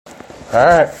All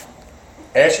right.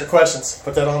 Ask your questions.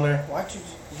 Put that on there. Why'd you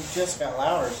just got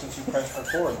louder since you pressed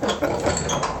record?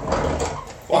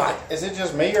 Why? Is it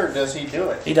just me or does he do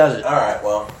it? He does it. All right,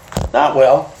 well. Not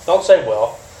well. Don't say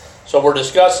well. So we're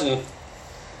discussing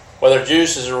whether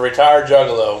Juice is a retired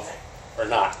juggalo or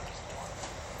not.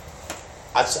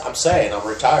 I'm saying I'm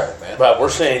retired, man. But we're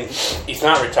saying he's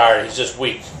not retired. He's just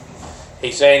weak.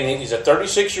 He's saying he's a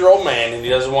 36-year-old man and he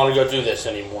doesn't want to go do this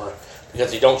anymore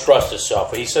because he don't trust himself.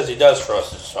 But he says he does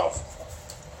trust himself.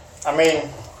 I mean,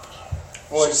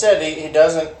 well, he said he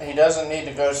doesn't need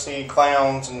to go see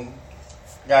clowns and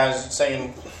guys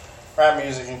singing rap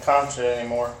music in concert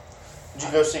anymore. Did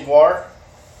you go see Guar?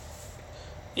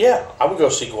 Yeah, I would go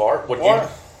see Guar. Would Guar?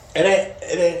 you? It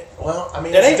ain't, well, I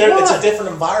mean, It ain't it's a what?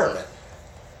 different environment.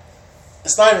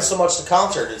 It's not even so much the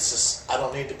concert, it's just, I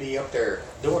don't need to be up there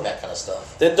doing that kind of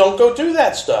stuff. Then don't go do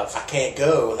that stuff. I can't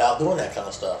go without doing that kind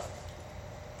of stuff.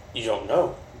 You don't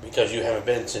know because you haven't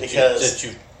been since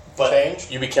you Change?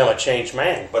 you become a changed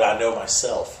man. But I know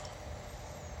myself.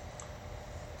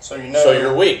 So you know. So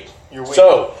you're weak. You're weak.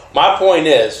 So my point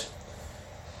is,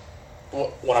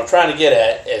 what I'm trying to get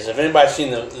at is, if anybody's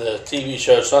seen the TV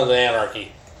show Sons of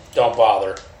Anarchy, don't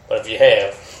bother. But if you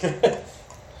have,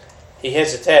 he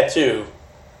has a tattoo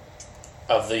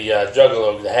of the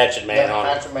Juggalo, the Hatchet Man on it.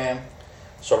 Hatchet Man.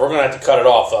 So we're going to have to cut it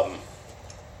off of him.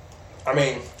 I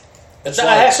mean, it's It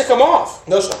like, has to come off.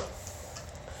 no, sir.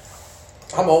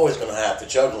 I'm always going to have the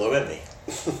juggalo in me.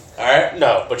 All right?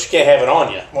 No, but you can't have it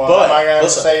on you. Well, But, am I going to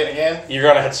listen. say it again? You're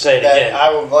going to have to say it That again.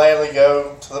 I will gladly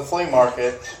go to the flea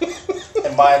market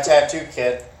and buy a tattoo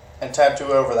kit and tattoo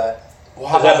over that. Well,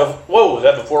 how Is that about, is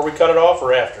that before we cut it off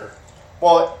or after?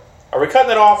 Well, Are we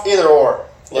cutting it off? either or.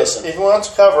 Listen. If he wants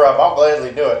to cover up, I'll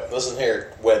gladly do it. listen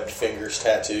here, webbed fingers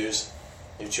tattoos.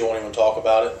 If you won't even talk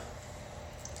about it,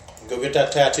 go get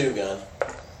that tattoo gun,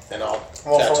 and I'll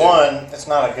Well, tattoo. for one, it's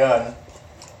not a gun.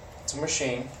 It's a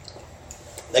machine.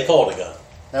 They call it a gun.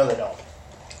 No, they don't.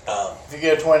 Um, If you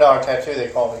get a $20 tattoo, they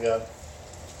call it a gun.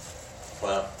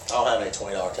 well, I don't have any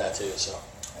 $20 tattoos, so.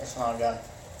 It's not a gun.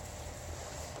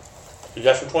 You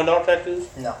got some $20 tattoos?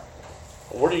 No.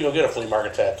 Where do you go get a flea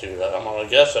market tattoo? I'm going to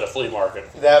guess at a flea market.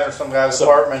 That or some guy's Some-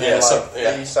 apartment yeah, in some-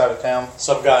 yeah. the east side of town.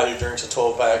 Some guy who drinks a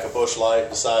 12-pack of Busch Light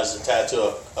decides to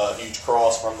tattoo a huge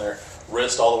cross from their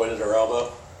wrist all the way to their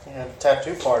elbow. You know,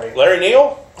 tattoo party. Larry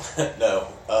Neal? No,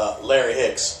 Larry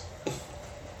Hicks.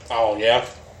 Oh, yeah.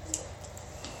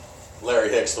 Larry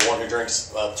Hicks, the one who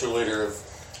drinks 2-liter of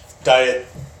diet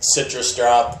citrus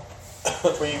drop.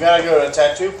 Well, you gotta go to a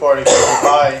tattoo party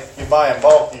because you buy in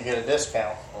bulk, you get a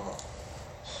discount.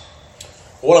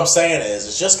 What I'm saying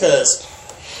is just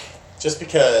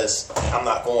because I'm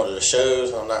not going to the shows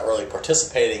and I'm not really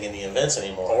participating in the events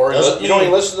anymore, Or you don't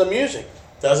even listen to the music.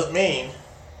 doesn't mean.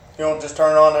 You don't just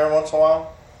turn it on every once in a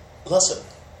while? Listen,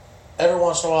 every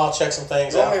once in a while I'll check some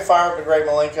things You want me out. to fire up the Great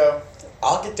Malenko?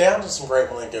 I'll get down to some Great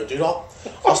Malenko, dude.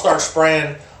 I'll start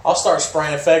spraying. I'll start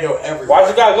spraying Fago everywhere. Why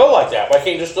does it got to go like that? Why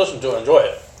can't you just listen to it and enjoy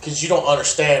it? Because you don't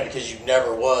understand. Because you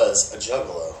never was a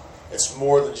juggalo. It's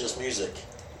more than just music.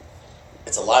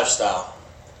 It's a lifestyle.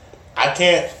 I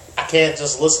can't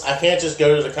just listen. I can't just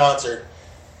go to the concert.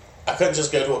 I couldn't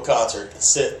just go to a concert and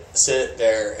sit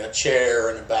there in a chair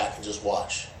or in the back and just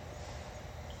watch.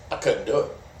 I couldn't do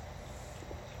it.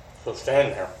 So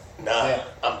stand there. Nah, Yeah.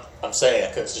 I'm saying I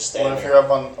couldn't just stand What if there. you're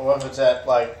up on? What if it's at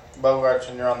like Bogarts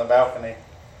and you're on the balcony?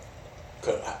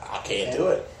 I can't do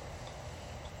it.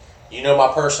 You know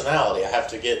my personality. I have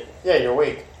to get Yeah, you're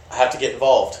weak.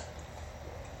 involved.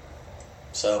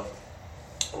 So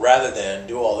rather than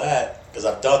do all that, because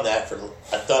I've done that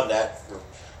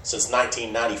since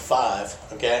 1995.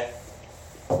 Okay,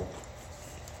 it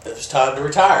was time to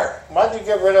retire. Why'd you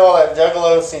get rid of all that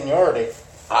juggalo seniority?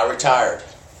 I retired.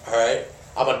 All right,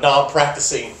 I'm a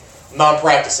non-practicing.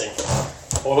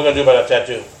 What are we going to do about that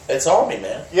tattoo? It's on me,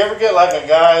 man. You ever get like a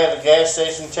guy at a gas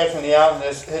station checking you out and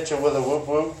just hit you with a whoop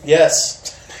whoop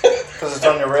Yes, because it's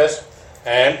on your wrist?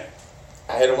 And?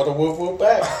 I hit him with a whoop whoop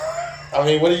back. I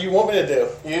mean, what do you want me to do?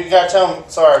 You gotta tell him,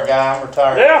 sorry guy, I'm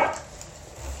retired. Yeah.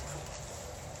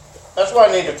 That's why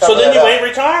I need to cover So then that you up. ain't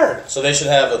retired. So they should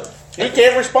have a. You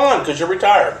can't respond because you're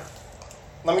retired.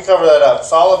 Let me cover that up.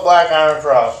 Solid black iron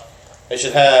cross. They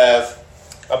should have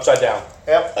Upside down.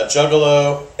 Yep. a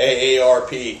Juggalo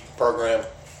AARP program,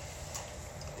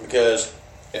 because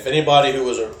if anybody who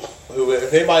was a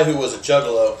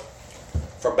Juggalo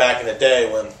from back in the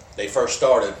day when they first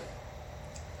started,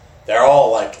 they're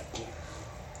all like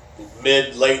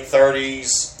late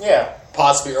 30s, Yeah.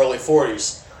 possibly early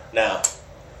 40s now.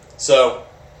 So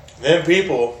them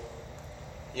people,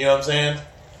 you know what I'm saying,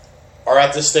 are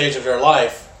at this stage of their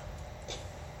life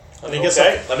Let me get some.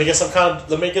 Let me get some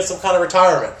kind of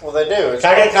retirement. Well, they do.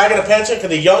 Can I get a pension? Can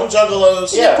the young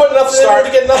juggalos? Yeah. You put nothing in there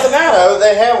to get nothing out. No,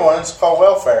 they have one. It's called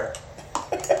welfare.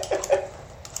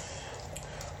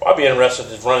 Well, I'd be interested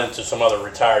to run into some other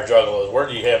retired juggalos. Where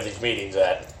do you have these meetings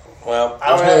at? Well,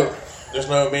 there's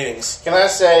no meetings. Can I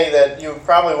say that you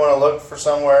probably want to look for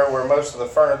somewhere where most of the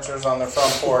furniture's on their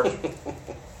front porch?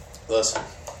 Listen,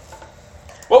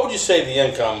 What would you say the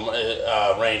income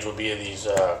range would be of these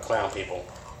clown people?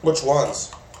 which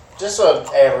ones? Just an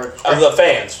average. Of the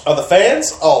fans. Of the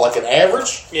fans? Oh, like an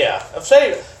average? Yeah.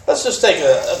 Say, let's just take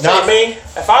a. Not me.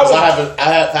 If I was, I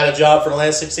have had a job for the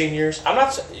last 16 years. I'm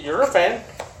not. You're a fan.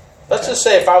 Let's just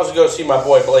say if I was to go see my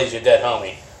boy Blaze, your dead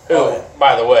homie, who,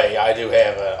 by the way, I do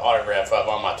have an autograph up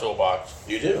on my toolbox.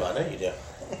 You do. I know you do.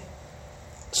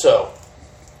 So,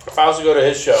 if I was to go to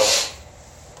his show,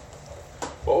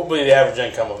 what would be the average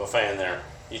income of a fan there?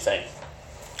 You think?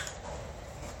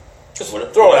 Just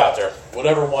throw it out there.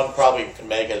 Whatever one probably can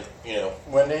make it.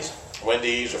 Wendy's?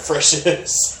 Wendy's or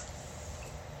Frisch's.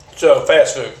 So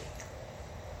fast food,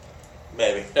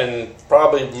 Maybe. and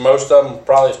probably most of them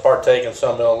probably partake in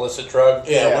some illicit drug.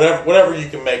 Yeah. Whatever you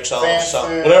can make some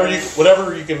food.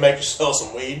 whatever you can make yourself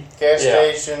some weed. Gas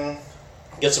Yeah. station.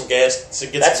 Get some gas.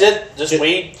 That's it. Just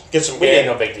weed. Get some Weed gas. ain't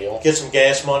no big deal. Get some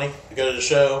gas money to go to the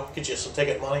show. Get you some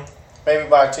ticket money. Maybe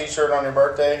buy a T-shirt on your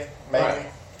birthday. Maybe. Right.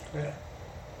 Yeah.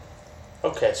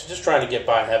 Okay, so just trying to get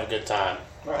by and have a good time.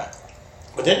 Right.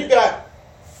 But then you got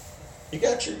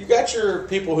your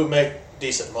people who make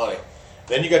decent money.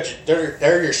 Then you got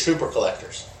they're your super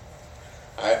collectors.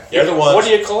 All right. They're the ones. What do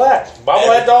you collect?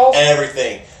 Bobblehead dolls?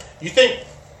 Everything. You think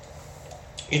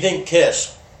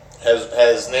Kiss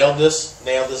has nailed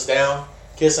this down?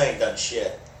 Kiss ain't done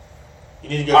shit. You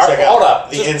need to go check Hold out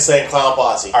up. the Insane Clown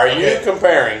Posse. Are you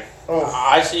comparing Oh.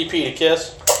 ICP to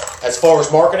Kiss? As far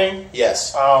as marketing,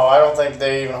 yes. Oh, I don't think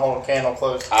they even hold a candle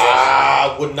close.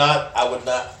 I would not.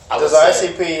 Does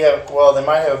ICP have? Well, they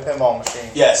might have a pinball machine.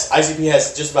 Yes, ICP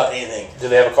has just about anything. Do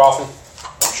they have a coffin?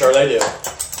 I'm sure they do.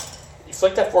 You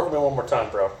flick that fork at me one more time,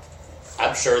 bro.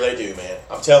 I'm sure they do, man.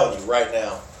 I'm telling you right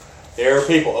now. There are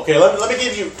people. Okay, let me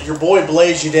give you your boy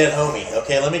Blaze, you dead homie.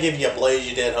 Okay, let me give you a Blaze,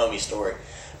 you dead homie story.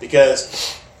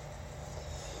 Because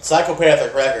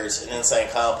Psychopathic Records and Insane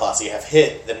Clown Posse have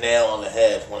hit the nail on the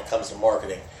head when it comes to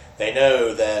marketing. They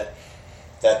know that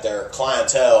their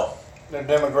clientele, Their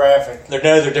demographic they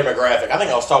know their demographic. I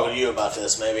think I was talking to you about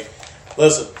this, maybe.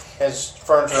 Listen, has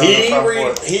furniture on the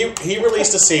front porch. he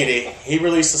released a CD. He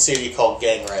released a CD called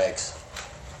Gang Rags.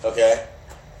 Okay,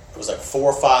 it was like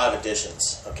 4 or 5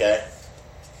 editions. Okay,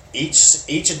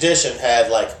 each edition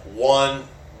had like one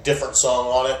different song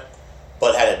on it,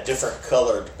 but had a different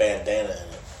colored bandana in it.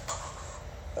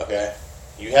 Okay,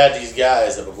 you had these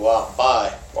guys that would go out and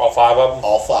buy All 5 of them?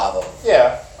 all 5 of them.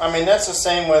 Yeah, I mean that's the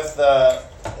same with a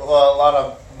lot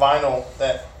of vinyl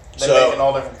that they make in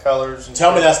all different colors. And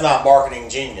Tell me that's not marketing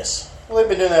genius. Well, they've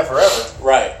been doing that forever.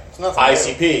 Right. It's nothing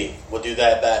ICP would do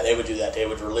that. They would do that. They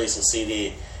would release a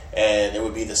CD, and it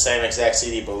would be the same exact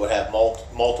CD, but would have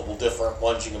multiple different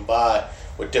ones you can buy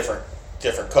with different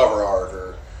cover art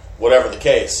or whatever the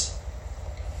case.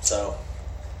 So,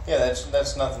 Yeah,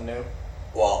 that's nothing new.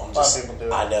 well, A lot of people do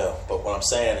it. I know, but what I'm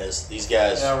saying is these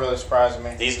guys. You're not really surprising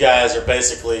me. These guys are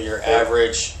basically your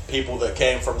average people that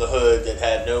came from the hood that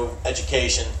had no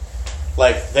education.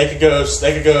 Like they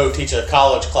could go teach a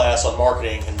college class on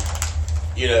marketing, and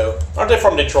Aren't they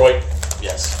from Detroit?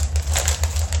 yes,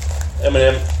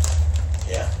 Eminem?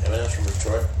 yeah, Eminem's from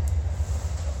Detroit.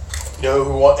 You know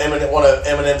who one of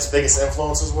Eminem's biggest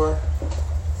influences were?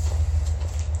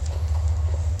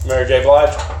 Mary J.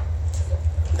 Blige?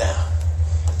 Now,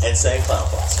 Insane Clown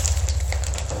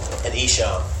Posse and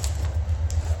Esham.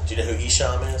 Do you know who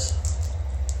Esham is?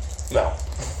 No.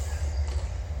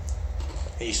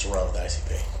 He used to run with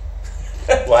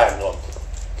ICP. What happened to him?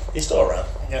 He's still around.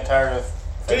 You got tired of?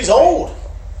 Dude, he's old.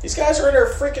 These guys are in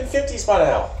their freaking 50s by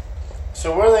now.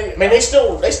 So where they? I mean, they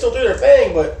still do their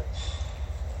thing, but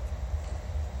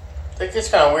It gets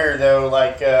kind of weird though.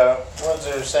 Like what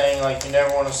they're saying, like you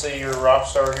never want to see your rock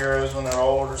star heroes when they're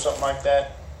old or something like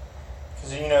that.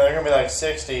 Because they're gonna be like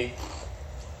 60,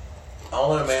 I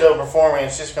don't know, man. still performing.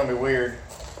 It's just gonna be weird.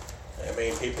 I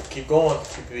mean, people keep going.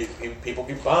 People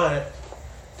keep buying it.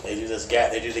 They do this.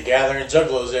 They do the Gathering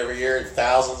Juggalos every year.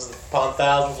 Thousands upon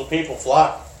thousands of people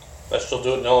flock. They still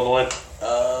do it in Illinois?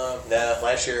 Nah,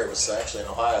 last year it was actually in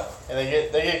Ohio. And they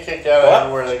get kicked out What? of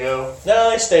everywhere they go. No,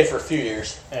 they stay for a few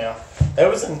years. Yeah. It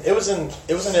was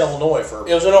in Illinois for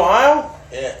It was in Ohio?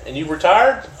 yeah. And you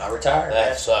retired? I retired.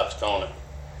 That sucks, don't it?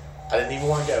 I didn't even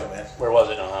want to go, man. Where was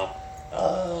it in Ohio?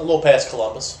 A little past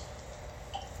Columbus.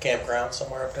 campground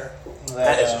somewhere up there.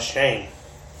 That is a shame.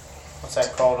 What's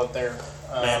that called up there?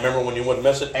 Man, remember when you wouldn't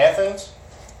miss it? Athens?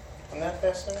 Wasn't that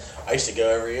past there? I used to go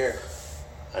every year.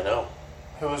 I know.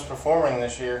 Who was performing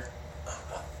this year?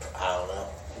 I don't know.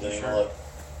 Didn't even Sure. look.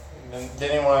 Didn't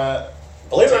anyone want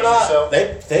Believe it or Teach not,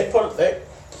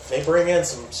 yourself. they bring in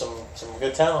some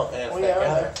good talent, man. to? if Well, they yeah,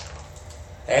 gather. right.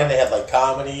 And they have like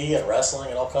comedy and wrestling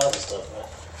and all kinds of stuff, man.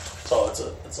 So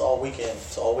it's all weekend.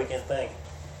 It's all weekend thing.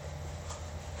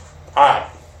 All right.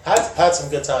 Had some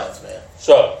good times, man.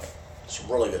 So, Some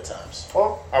really good times.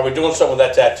 Well, are we doing something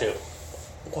with that tattoo?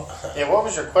 yeah, what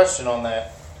was your question on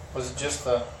that? Was it just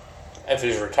the... If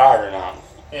he's retired or not?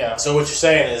 Yeah. So what you're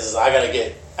saying is I gotta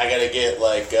get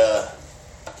like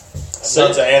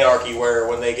Sons of Anarchy, where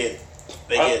when they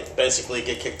basically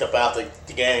get kicked up out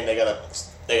the gang, they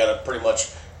gotta pretty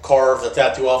much carve the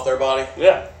tattoo off their body.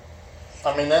 Yeah.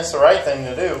 I mean, that's the right thing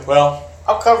to do. Well,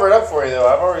 I'll cover it up for you, though.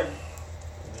 I've already...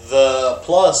 the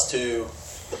plus,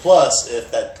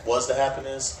 if that was to happen,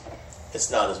 is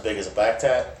it's not as big as a back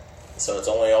tat, so it's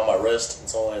only on my wrist.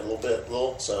 It's only a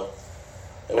little, so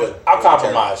it would. I'll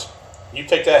compromise. You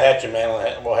take that hatchet, man,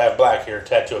 and we'll have Black here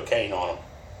tattoo a cane on him.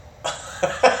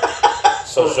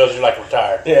 So it shows you like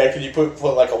retired. Yeah, could you put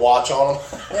like a watch on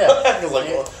them? Yeah. 'Cause, like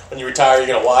when you retire, you're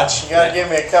gonna watch. You gotta give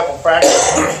me a couple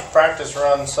practice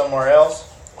runs somewhere else.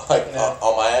 Like Yeah.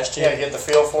 on my ass cheek. Yeah, get the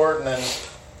feel for it and then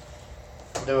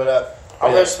do it up.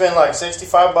 I'm gonna spend like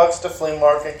 $65 at the flea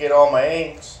market, get all my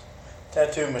inks,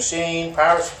 tattoo machine,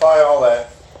 power supply, all that.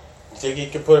 Think you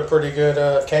could put a pretty good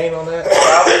cane on that?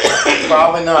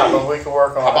 Probably not, but we could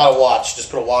work How on about it. a watch? Just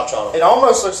put a watch on It it.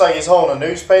 almost looks like he's holding a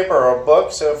newspaper or a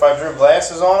book, so if I drew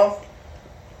glasses on him,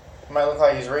 it might look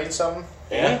like he's reading something.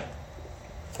 Yeah.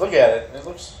 Look at it. It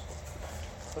looks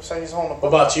like he's holding a What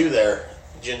book. about you there,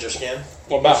 ginger skin?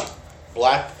 What about?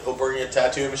 Black, he'll bring you a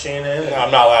tattoo machine in and I'm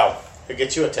not allowed. he'll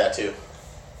get you a tattoo.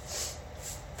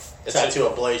 It's Tattoo a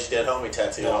Blaze Dead Homie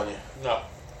tattoo No. on you. No.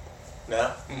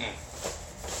 No?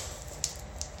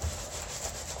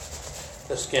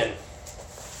 The skin.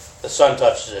 The sun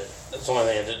touches it. That's the only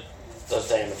thing that does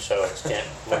damage, so it can't.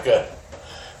 We're good.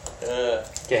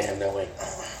 Can't have no wing.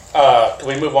 Can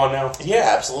we move on now?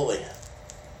 Yeah, absolutely.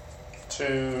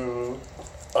 To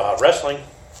Wrestling.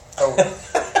 oh,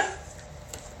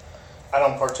 I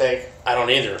don't partake. I don't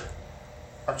either.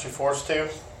 Aren't you forced to?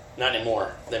 Not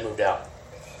anymore. They moved out.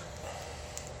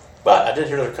 But I did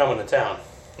hear they're coming to town.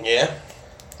 Yeah?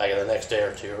 Like the next day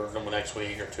or two, or the next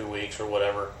week, or 2 weeks, or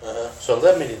whatever. Uh-huh. So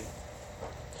let me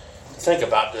think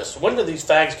about this. When do these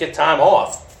fags get time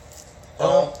off?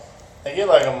 They get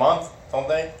like a month, don't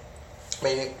they? I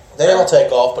mean, they all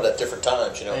take off, but at different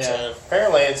times, you know what I'm saying?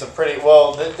 Apparently, it's a pretty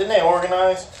well. Didn't they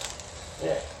organize?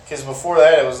 Yeah. Because before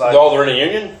that, it was like Oh, they're in a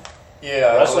union?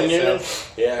 yeah, I Wrestling believe union? so.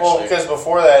 Yeah, Well, actually. because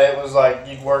before that, it was like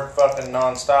you'd work fucking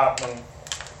nonstop and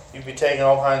you'd be taking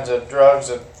all kinds of drugs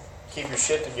to keep your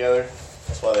shit together.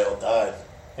 That's why they all died.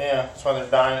 Yeah, that's why they're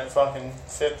dying at fucking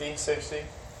 50, 60.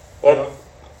 Well,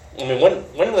 I mean,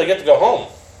 when do they get to go home?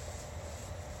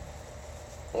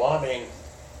 Well, I mean,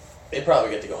 they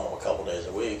probably get to go home a couple days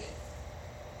a week.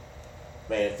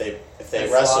 I mean, if they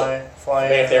wrestle, fly I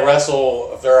mean, in. if they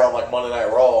wrestle, if they're on like Monday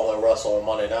Night Raw, they'll wrestle on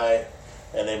Monday night,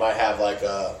 and they might have like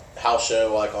a house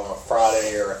show like on a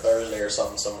Friday or a Thursday or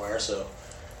something somewhere. So,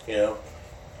 you know,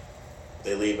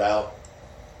 they leave out,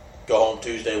 go home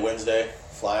Tuesday, Wednesday,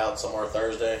 fly out somewhere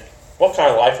Thursday. What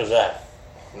kind of life is that?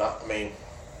 Not, I mean,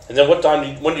 And then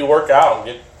when do you work out and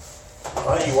get?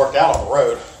 well, you work out on the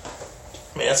road.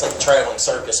 I mean, that's like a traveling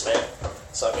circus, man.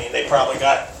 So I mean, they probably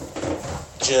got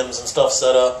gyms and stuff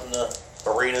set up in the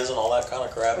arenas and all that kind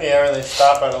of crap. Yeah, or they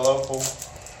stop at a local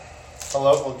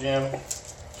gym.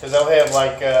 Because they'll have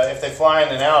like if they fly in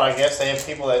and out, I guess they have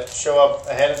people that show up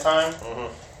ahead of time,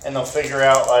 and they'll figure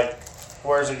out like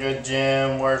where's a good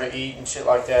gym, where to eat and shit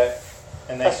like that.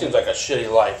 And they That seems like a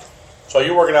shitty life. So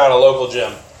you're working out at a local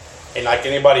gym, and like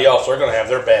anybody else, they're going to have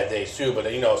their bad days too.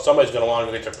 But you know, somebody's going to want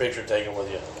to get their picture taken with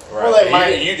you. Well, they You-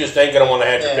 might. You just ain't going to want to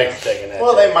have your Yeah. picture taken. That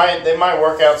Well, day. they might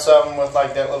work out something with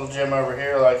like that little gym over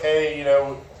here. Like, hey, you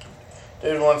know,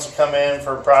 dude wants to come in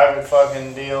for a private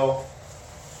fucking deal.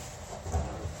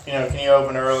 You know, can you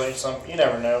open early? Something you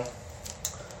never know.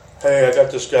 Hey, I got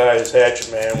this guy, this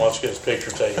hatchet man, wants to get his picture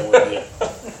taken with you.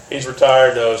 He's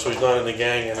retired though, so he's not in the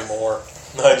gang anymore.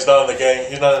 No, he's not in the gang.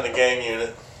 He's not in the gang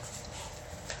unit.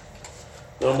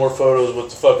 No more photos with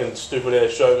the fucking stupid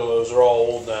ass juggalos. They're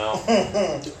all old now.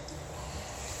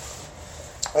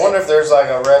 I wonder if there's like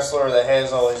a wrestler that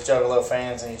has all these Juggalo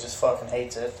fans and he just fucking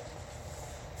hates it.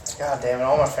 God damn it,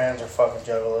 all my fans are fucking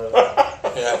Juggalos.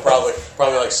 Yeah, probably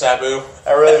like Sabu,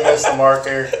 I really miss the mark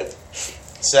here.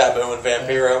 Sabu and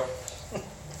Vampiro.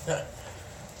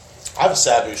 I have a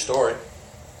Sabu story.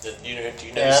 Do you know who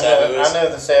Yeah, Sabu is? I know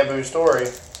the Sabu story.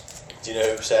 Do you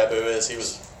know who Sabu is? He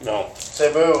was. No.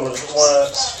 Sabu was one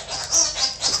of.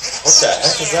 What the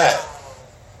heck is that?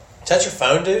 Is that your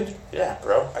phone, dude? Yeah,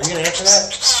 bro. Are you gonna answer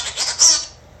that?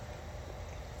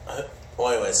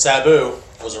 Well, anyway, Sabu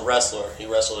was a wrestler. He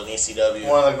wrestled in ECW.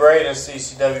 One of the greatest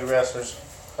ECW wrestlers.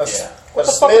 Yeah. What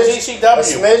the fuck is A ECW?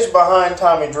 smidge behind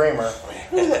Tommy Dreamer.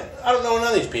 I don't know none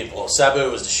of these people. Well,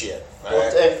 Sabu was the shit. All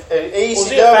Well, right? ECW, Was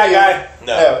he a fat guy?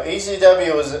 No.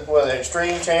 ECW was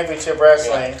Extreme Championship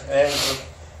Wrestling, and it was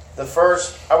the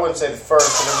first. I wouldn't say the first,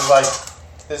 but it was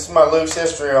like this is my loose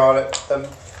history on it.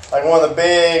 Like one of the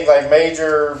big, like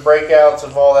major breakouts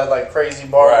of all that like crazy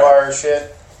barbed Right. wire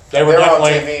shit. They were They're on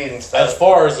definitely, TV and stuff. as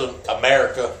far as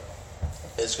America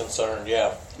is concerned,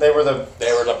 yeah. They were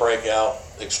the breakout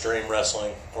extreme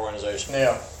wrestling organization.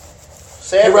 yeah. He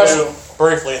Sabu, wrestled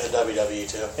briefly in the WWE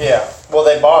too. yeah. Well,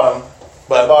 they bought him. They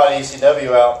But bought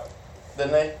ECW out,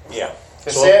 didn't they? yeah.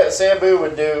 Because So- Sabu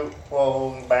would do,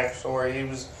 well, backstory, he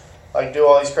was like do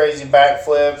all these crazy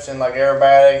backflips and like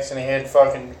aerobatics, and he had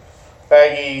fucking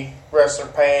baggy wrestler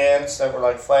pants that were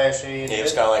like flashy. And He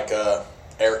was kind of like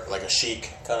like a chic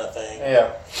kind of thing.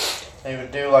 yeah. He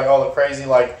would do like all the crazy,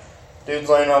 like dudes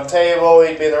laying on the table,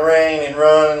 he'd be in the ring, he'd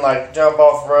run and like jump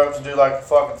off the ropes and do like a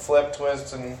fucking flip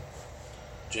twist and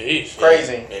Jeez.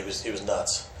 crazy. Yeah, he was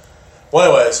nuts.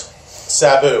 Well, anyways,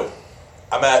 Sabu.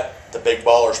 I'm at the Big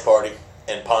Ballers Party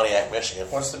in Pontiac, Michigan,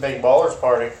 What's the Big Ballers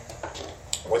Party?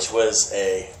 which was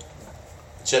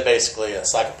basically a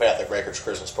psychopathic records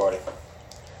Christmas party.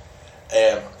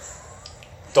 And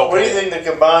What do you think the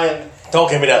combined Don't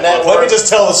give me that Net look. Let me worth. just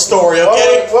tell the story,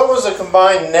 okay? what was the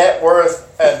combined net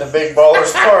worth at the Big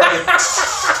Ballers Party?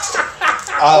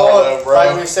 I don't know, bro.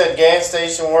 Like we said, gas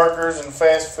station workers and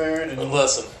fast food. And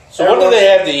Listen, So what did they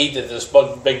have to eat at this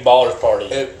big ballers party?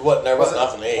 there wasn't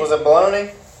nothing to eat. Was it bologna?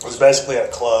 It was basically at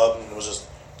a club, and it was just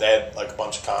they had like a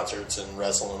bunch of concerts and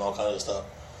wrestling and all kinds of stuff.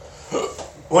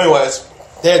 Well, anyways,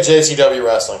 they had JCW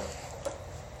wrestling,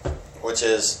 which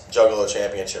is Juggalo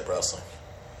Championship Wrestling,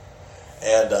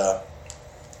 and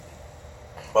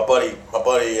my buddy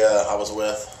I was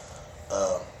with,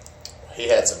 he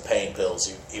had some pain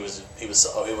pills. He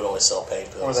would always sell pain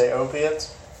pills. Were they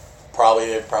opiates? Probably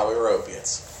were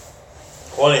opiates.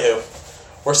 Well, anywho,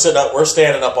 we're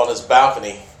standing up on this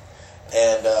balcony,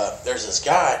 and there's this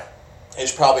guy.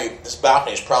 This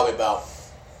balcony is probably about,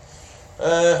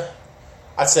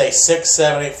 I'd say 6,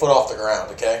 7, 8 foot off the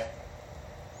ground. Okay,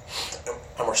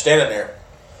 and we're standing there,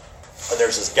 and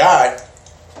there's this guy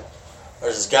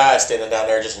standing down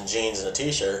there just in jeans and a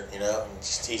t-shirt. You know, and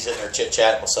he's sitting there chit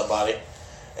chatting with somebody,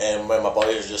 and when my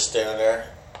buddies are just standing there,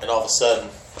 and all of a sudden,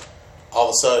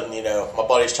 you know, my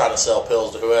buddy's trying to sell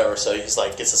pills to whoever, so he's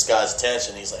like, gets this guy's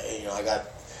attention. He's like, hey, you know,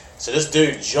 so this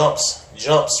dude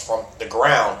jumps from the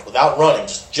ground without running,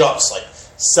 just jumps like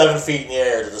 7 feet in the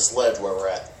air to this ledge where we're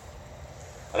at.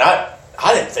 And I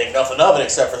didn't think nothing of it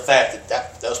except for the fact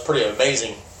that was pretty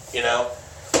amazing, you know.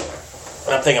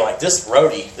 And I'm thinking like, this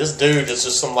dude is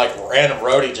just some like random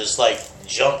roadie just like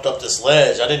jumped up this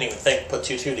ledge. I didn't even put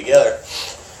two together.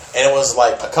 And it was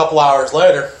like a couple hours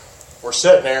later, we're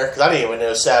sitting there, because I didn't even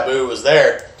know Sabu was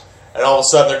there, and all of a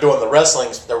sudden they're doing the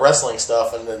wrestling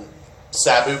stuff, and then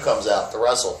Sabu comes out to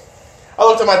wrestle. I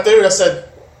looked at my dude, I said,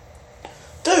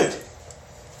 dude,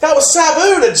 that was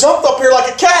Sabu that jumped up here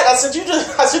like a cat. I said,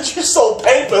 you sold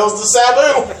pain pills to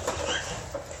Sabu.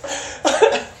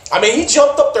 I mean, he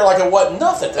jumped up there like it wasn't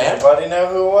nothing, Did man. anybody know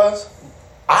who it was?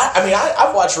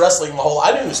 I've watched wrestling my whole.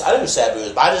 I knew who Sabu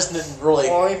is, but I just didn't really.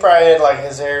 Well, he probably had like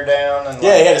his hair down and Yeah,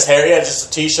 like, he had his hair. He had just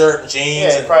a t-shirt and jeans.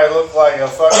 yeah, he and, probably looked like a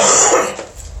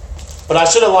fucking. but I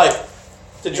should have like.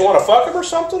 Did you want to fuck him or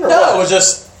something? Or No, what? it was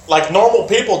just like normal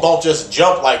people don't just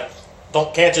jump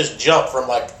can't just jump from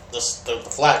like the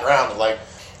flat ground to like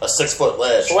a 6 foot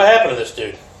ledge. So what happened to this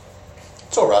dude?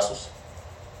 Still wrestles.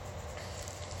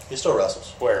 He still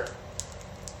wrestles. Where?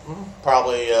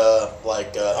 Probably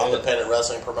independent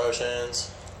wrestling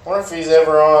promotions. I wonder if he's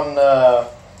ever on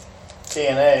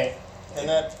TNA. Isn't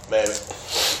that Maybe.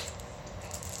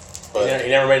 But He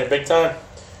never made it big time?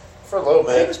 for a little he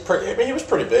bit? was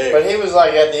pretty big. But he was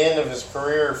like at the end of his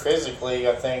career physically,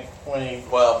 I think, when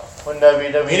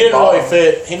WWE. he didn't bought really him.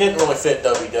 fit. He didn't really fit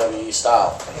WWE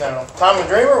style. No, Tommy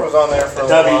Dreamer was on there for a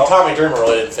little while. Tommy Dreamer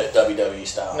really didn't fit WWE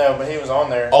style. No, but he was on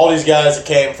there. All these guys that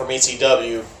came from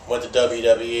ECW went to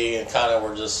WWE and kind of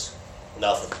were just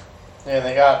nothing. Yeah,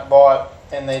 they got bought,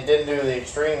 and they didn't do the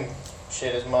extreme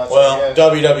shit as much. Well, I guess.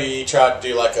 WWE tried to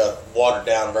do like a watered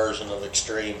down version of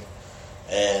Extreme,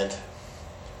 and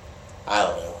I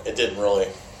don't know. It didn't really.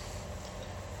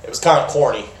 It was kind of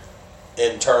corny,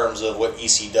 in terms of what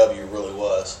ECW really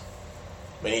was.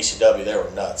 I mean, ECW, they were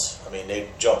nuts. I mean, they'd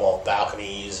jump off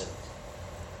balconies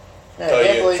and throw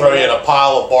you in a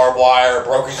pile of barbed wire,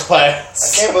 broken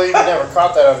glass. I can't believe you never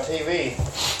caught that on TV.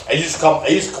 It used to come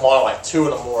on at like 2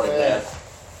 in the morning, man.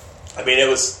 I mean, it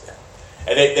was,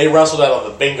 and they wrestled out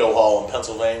on the Bingo Hall in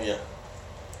Pennsylvania.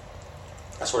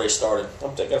 That's where they started.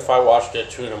 I'm thinking if I watched it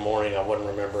at 2 in the morning, I wouldn't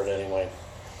remember it anyway.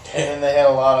 And then they had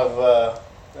a lot of,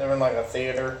 they were in like a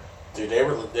theater. Dude,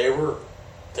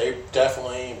 they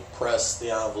definitely pressed the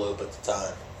envelope at the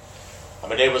time. I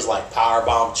mean, they was like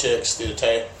powerbomb chicks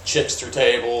through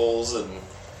tables, and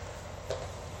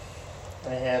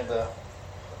they had the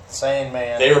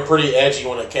Sandman. They were pretty edgy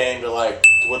when it came to like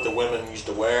what the women used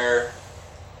to wear.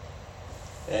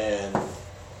 And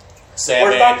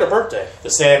Sandman, where's Dr. Birthday? The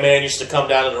Sandman used to come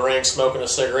down to the ring smoking a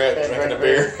cigarette and drinking a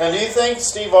beer. Now, do you think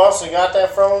Steve Austin got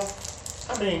that from him?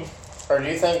 I mean, or do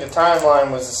you think the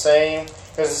timeline was the same?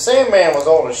 Because the Sandman was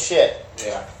old as shit.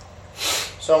 Yeah.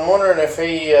 So I'm wondering if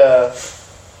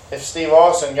if Steve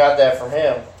Austin got that from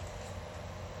him.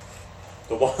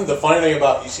 The funny thing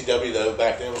about ECW though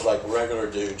back then was like regular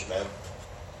dudes, man.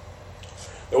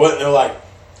 It wasn't no like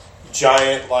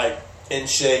giant like in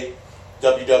shape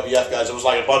WWF guys. It was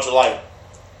like a bunch of like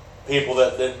people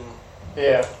that didn't.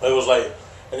 Yeah. It was like,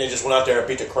 and they just went out there and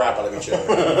beat the crap out of each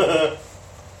other.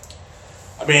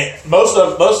 I mean, most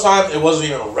times it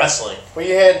wasn't even wrestling. Well,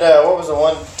 you had what was the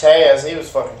one Taz? He was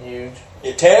fucking huge.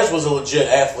 Yeah, Taz was a legit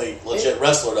athlete, legit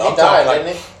wrestler. Though. He died,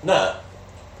 didn't he? Nah.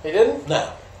 He didn't?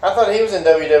 No. I thought he was in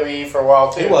WWE for a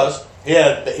while too. He was. He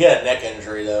had a neck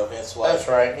injury though. That's why. That's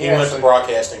right. He went to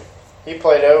broadcasting. He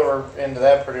played over into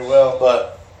that pretty well.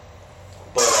 But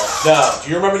no. Do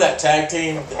you remember that tag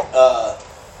team,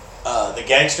 the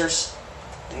Gangsters,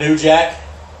 New Jack?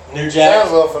 Sounds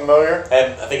a little familiar.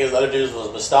 And I think his other dude was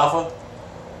Mustafa.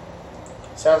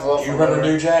 Sounds a little familiar. Do you remember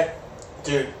New Jack?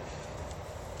 Dude,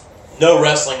 no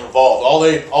wrestling involved.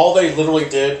 All they literally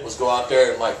did was go out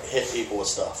there and like hit people with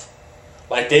stuff.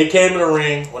 Like they came in the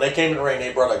ring. When they came in the ring,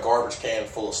 they brought a garbage can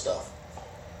full of stuff,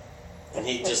 and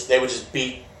they would just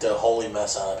beat the holy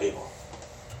mess out of people.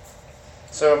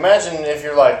 So imagine if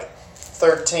you're like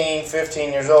 13,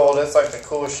 15 years old. It's like the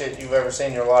coolest shit you've ever seen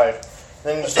in your life.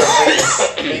 Then you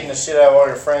start beating the shit out of all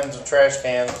your friends with trash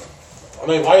cans. I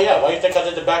mean, why do you think I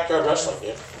did the backyard wrestling,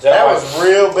 dude? That was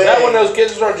real big. Is that when those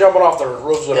kids started jumping off the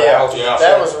roofs of their houses? Yeah,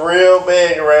 that was real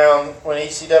big around when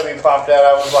ECW popped out.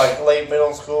 I was like late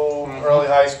middle school, early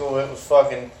high school. It was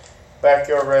fucking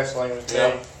backyard wrestling was big.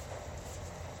 Yeah.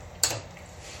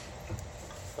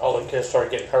 All the kids started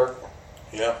getting hurt.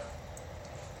 Yeah.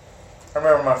 I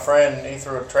remember my friend, he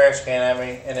threw a trash can at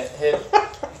me and it hit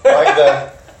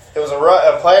like it was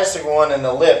a plastic one in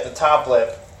the lip, the top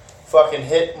lip, fucking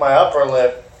hit my upper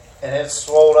lip and it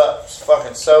swelled up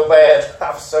fucking so bad.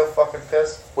 I was so fucking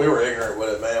pissed. We were ignorant with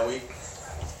it, man.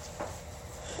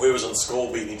 We was in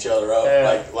school beating each other up.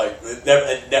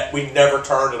 Yeah. We never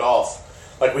turned it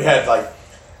off. Like we had like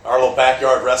our little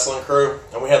backyard wrestling crew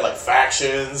and we had like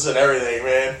factions and everything,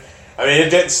 man. I mean, it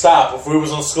didn't stop. If we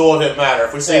was in school, it didn't matter.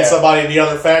 If we seen somebody in the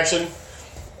other faction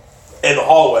in the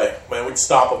hallway, man, we'd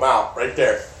stomp them out right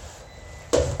there.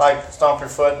 Like stomp your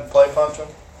foot and play punch them?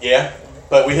 Yeah,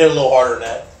 but we hit a little harder than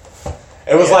that.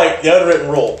 It was like the unwritten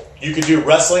rule. You could do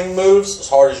wrestling moves as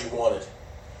hard as you wanted.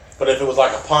 But if it was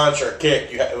like a punch or a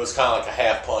kick, it was kind of like a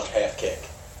half punch, half kick.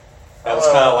 That was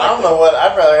kind of like... I don't know what...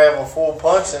 I'd rather have a full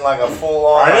punch than like a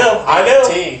full-on...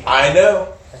 I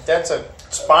know. That's a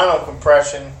spinal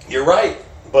compression. You're right.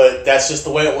 But that's just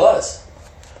the way it was.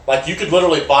 Like, you could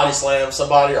literally body slam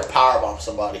somebody or powerbomb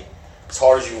somebody as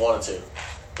hard as you wanted to.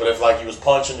 But if, like, you was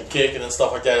punching and kicking and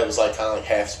stuff like that, it was, like, kind of like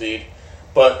half speed.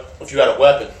 But if you had a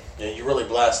weapon, you really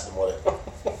blasted them with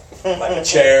it. Like a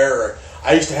chair or...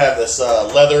 I used to have this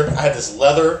leather... I had this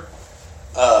leather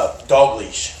dog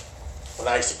leash when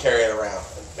I used to carry it around.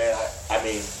 And, man,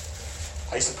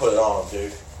 I used to put it on them,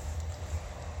 dude.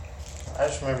 I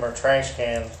just remember a trash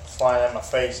can flying at my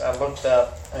face. I looked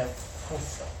up and...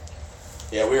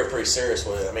 Yeah, we were pretty serious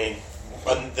with it. I mean,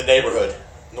 the neighborhood,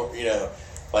 you know,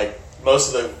 like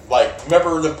most of the, like,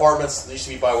 remember the apartments that used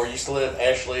to be by where you used to live,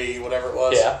 Ashley, whatever it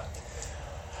was? Yeah.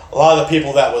 A lot of the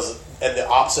people that was in the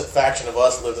opposite faction of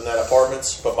us lived in that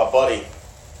apartments, but my buddy,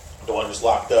 the one who's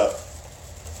locked up,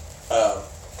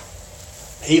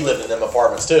 he lived in them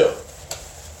apartments too.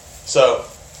 So,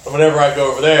 whenever I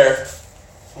go over there,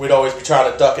 we'd always be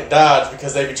trying to duck and dodge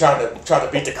because they'd be trying to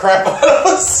beat the crap out of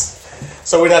us.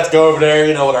 So we'd have to go over there,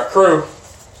 you know, with our crew.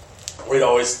 We'd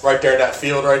always, right there in that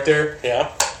field right there,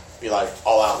 be like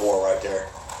all-out war right there.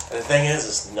 And the thing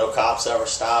is no cops ever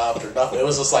stopped or nothing. It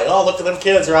was just like, oh, look at them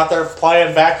kids. They're out there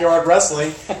playing backyard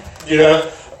wrestling. You know?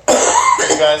 Did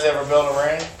you guys ever build a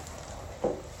ring?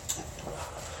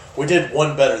 We did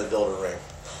one better than build a ring.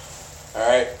 All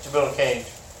right? Did you build a cage?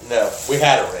 No, we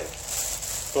had a ring.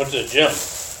 Went to the gym.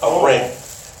 A ring.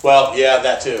 Well, yeah,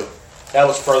 that too. That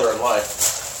was further in life.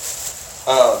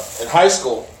 In high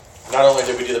school, not only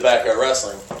did we do the backyard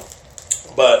wrestling,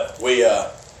 but we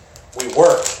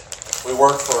worked. We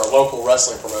worked for a local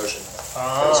wrestling promotion.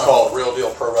 It was called Real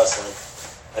Deal Pro Wrestling,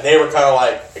 and they were kind of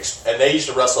like, and they used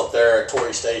to wrestle up there at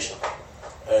Torrey Station.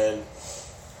 And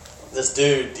these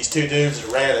two dudes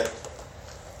that ran it,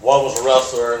 one was a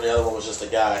wrestler and the other one was just a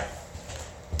guy,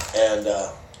 and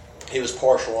he was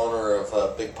partial owner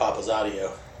of Big Papa's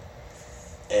Audio,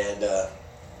 and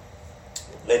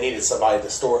they needed somebody to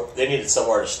store. They needed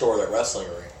somewhere to store their wrestling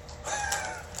ring.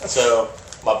 So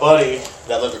my buddy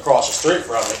that lived across the street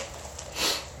from me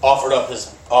offered up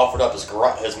his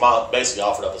garage. His mom basically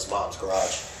offered up his mom's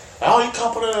garage. Oh, you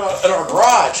come put it in our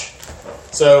garage.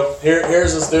 So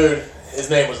here's this dude. His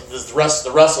name was the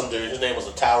wrestling dude. His name was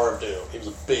the Tower of Doom. He was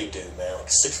a big dude, man, like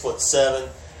 6'7".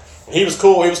 And he was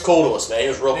cool. He was cool to us, man. He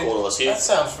was real cool to us. That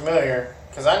sounds familiar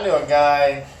because I knew a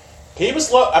guy. He was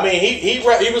he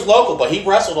was local, but he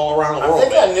wrestled all around the world. I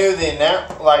think man. I knew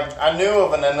I knew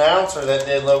of an announcer that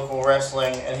did local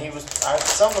wrestling, and he was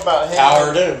something about him. Tower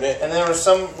of Doom, man. And there was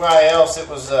some guy else. It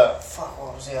was what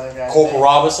was the other guy? Corporal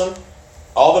Robinson.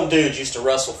 All them dudes used to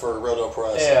wrestle for Real Deal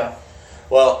Pro Wrestling. Yeah.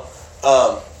 Well,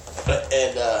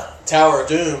 Tower of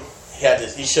Doom,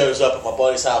 he shows up at my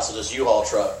buddy's house with his U-Haul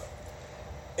truck.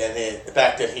 And then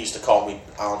back then he used to call me,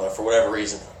 I don't know, for whatever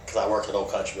reason, because I worked at Old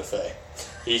Country Buffet.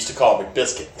 He used to call me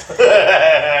Biscuit.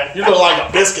 You look like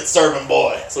a biscuit serving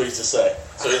boy. That's what he used to say.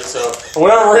 So for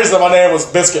whatever reason, my name was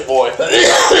Biscuit Boy.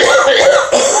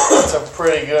 That's a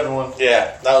pretty good one.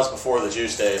 Yeah, that was before the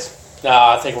juice days. No,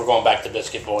 I think we're going back to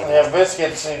Biscuit Boy now. Yeah,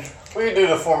 biscuits. We could do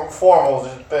the formal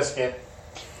biscuit.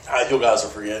 You guys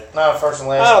will forget. Not a first and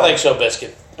last. I don't think so,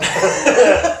 Biscuit.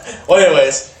 Well,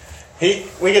 anyways, he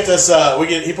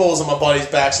pulls in my buddy's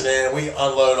back sedan, and we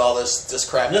unload all this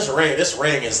crap. And this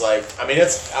ring is like, I mean, I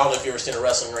don't know if you've ever seen a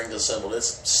wrestling ring disassembled.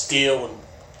 It's steel and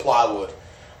plywood.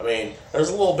 I mean, there's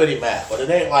a little bitty mat, but it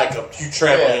ain't like a huge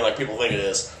trampoline like people think it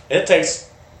is. And it takes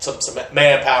some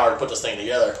manpower to put this thing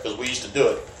together because we used to do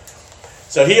it.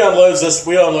 So we unload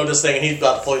this thing, and he's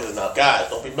about to pull it. Now, guys,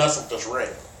 don't be messing with this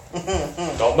ring.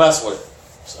 Don't mess with it.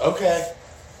 So, okay,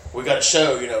 we got a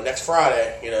show, next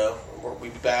Friday, we'll be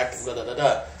back,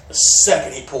 The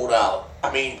second he pulled out, I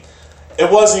mean,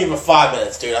 it wasn't even 5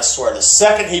 minutes, dude, I swear. The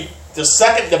second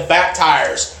the back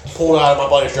tires pulled out of my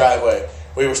buddy's driveway,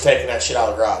 we was taking that shit out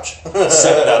of the garage,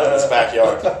 setting it up in his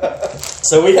backyard.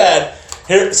 So we had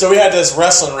this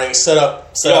wrestling ring set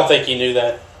up. You don't think he knew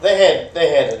that? They had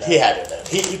it. He had it then.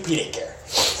 He didn't care.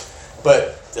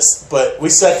 But we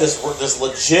set this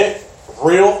legit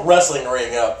real wrestling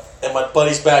ring up in my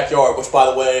buddy's backyard, which by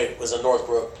the way was in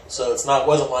Northbrook. So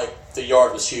wasn't like the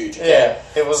yard was huge. Okay? Yeah,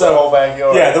 it was the whole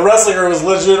backyard. Yeah, the wrestling ring was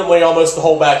legitimately almost the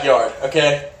whole backyard.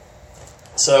 Okay.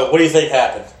 So what do you think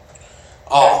happened?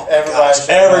 Oh,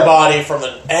 everybody from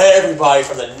the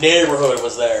neighborhood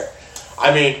was there.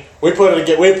 I mean, we put on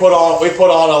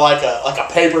a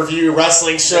pay-per-view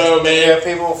wrestling show, man. Yeah,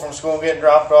 people from school getting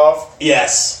dropped off.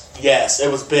 Yes, it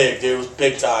was big, dude. It was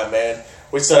big time, man.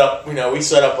 We set up a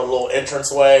little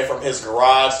entranceway from his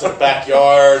garage to the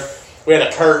backyard. We had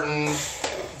a curtain.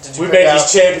 We made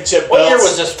these championship belts. What year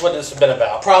was this? What has this been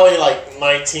about? Probably like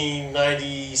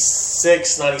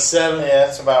 1996, 97. Yeah,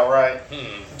 that's about right.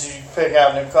 Did you pick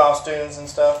out new costumes and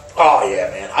stuff? Oh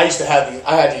yeah, man. I used to have these.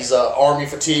 I had these army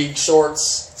fatigue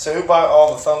shorts. So who bought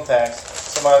all the thumbtacks?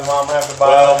 Somebody's mom have to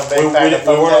buy a big pack of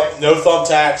thumbtacks? No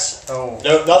thumbtacks. Oh.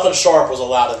 No, nothing sharp was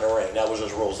allowed in the ring. That was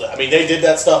just rules. I mean, they did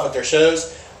that stuff at their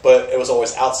shows, but it was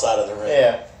always outside of the ring.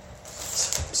 Yeah.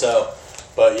 So,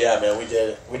 but yeah, man, we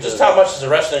did. Just how much does a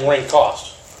wrestling ring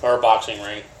cost? Or a boxing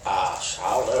ring? I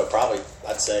don't know. Probably,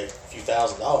 I'd say a few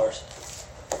 $1,000s.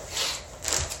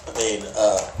 I mean,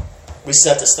 we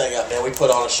set this thing up, man. We put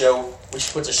on a show. We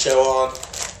put the show on.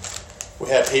 We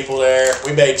had people there.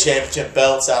 We made championship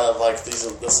belts out of like this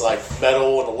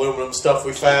metal and aluminum stuff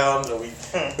we found, and we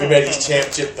made these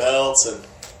championship belts, and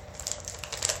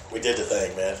we did the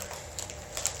thing, man.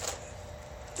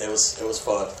 It was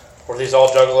fun. Were these all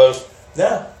juggalos?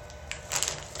 No.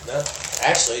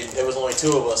 Actually, there was only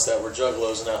two of us that were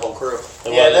juggalos in that whole crew.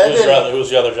 Who was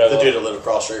the other juggalo? The dude that lived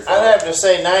across the street from I'd me. have to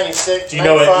say 96. Do you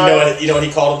know what? You know what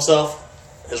he called himself?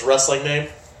 His wrestling name.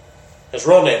 His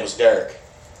real name was Derek.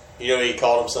 You know what he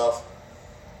called himself?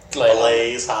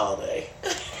 Blaze Holiday.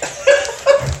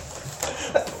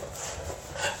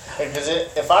 Because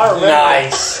if I remember,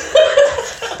 nice.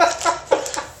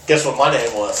 Guess what my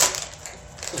name was?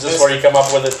 Is this where you come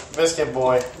up with it? Biscuit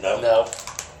Boy. No.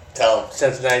 Tell him.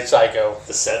 Cincinnati Psycho.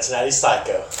 The Cincinnati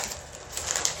Psycho.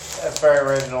 That's very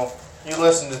original. You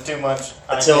listen to too much.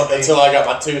 Until I got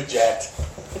my tooth jacked.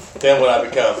 Then what I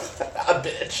become? A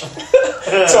bitch.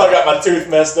 Until I got my tooth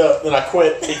messed up. Then I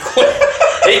quit. He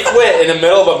quit in the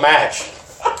middle of a match.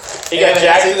 He got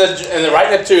jacked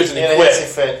right in the tooth and he quit.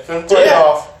 Fit. Couldn't take it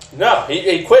off. No,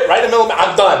 he quit right in the middle of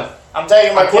I'm done. I'm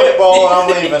taking my kickball and I'm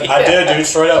leaving. I did, dude.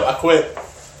 Straight up. I quit.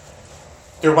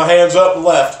 Threw my hands up and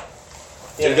left.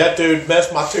 Dude, that dude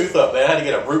messed my tooth up, man. I had to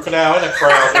get a root canal and a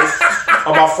crown, dude.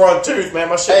 On my front tooth, man.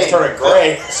 My shit was turning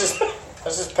gray.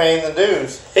 That's just paying the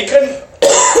dues. He couldn't.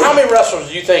 How many wrestlers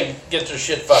do you think get their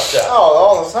shit fucked up? Oh,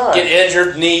 all the time. Get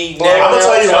injured, knee, Well, neck, I'm gonna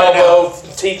tell you right elbow,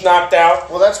 teeth knocked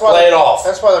out. Well, that's why Lay it off.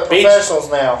 That's why they're Beach.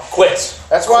 professionals now. Quits.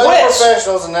 That's why they're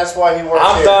professionals, and that's why he works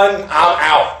I'm here. done. I'm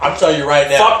out. I'm telling you right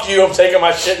now. Fuck you. I'm taking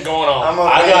my shit and going on.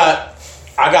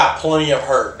 I got plenty of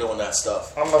hurt doing that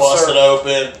stuff. I'm a Busted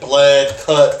open, bled,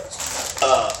 cut,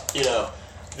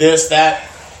 this, that,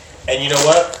 and you know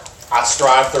what? I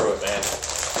strive through it, man.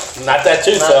 Not that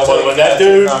tooth, Not though. till When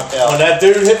that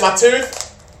dude hit my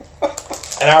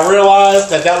tooth, and I realized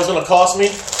that was going to cost me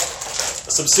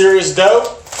some serious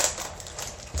dough,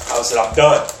 I said, I'm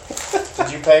done.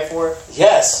 Did you pay for it?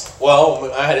 Yes.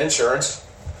 Well, I had insurance.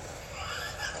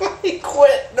 He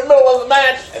quit in the middle of the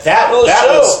match. That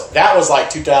was like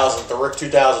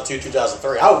 2002,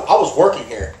 2003. I was working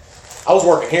here. I was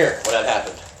working here when that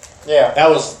happened. Yeah. That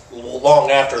was long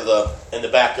after in the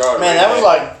backyard. Man, that was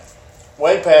like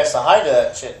way past the height of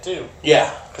that shit, too.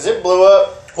 Yeah. Because it blew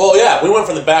up. Well, yeah, we went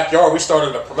from the backyard. We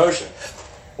started a promotion.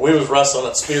 We was wrestling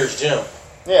at Spears Gym.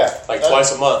 Yeah. Like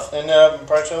twice a month. In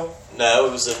Price Hill? No,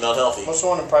 it was in Mount Healthy. What's the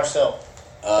one in Price Hill?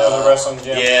 That was a wrestling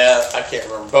gym. Yeah, I can't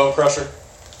remember. Bone Crusher.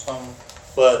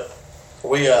 But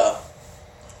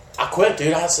I quit,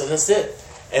 dude. I said, that's it.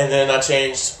 And then I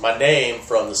changed my name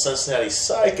from the Cincinnati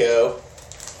Psycho,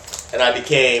 and I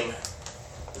became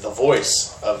the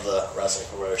voice of the wrestling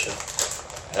promotion.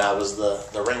 And I was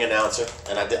the ring announcer,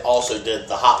 and I also did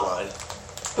the hotline.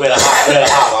 We had a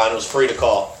hotline. It was free to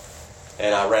call.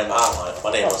 And I ran the hotline.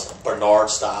 My name was Bernard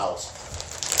Styles.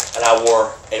 And I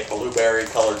wore a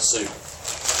blueberry-colored suit.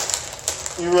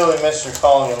 You really missed your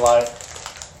calling in life.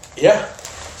 Yeah.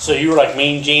 So you were like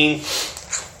Mean Gene?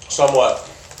 Somewhat.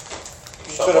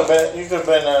 You could have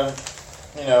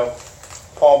been,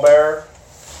 Paul Bearer.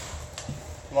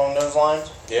 Along those lines.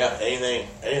 Yeah, anything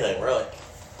really.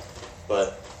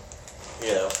 But,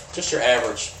 just your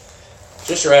average. I'm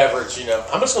just going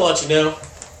to let you know,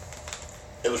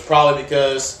 it was probably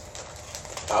because,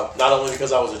 not only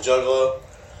because I was a juggalo,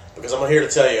 because I'm here to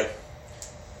tell you,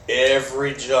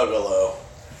 every juggalo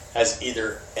has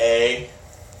either A,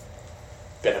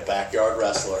 been a backyard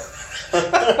wrestler,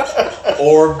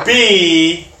 or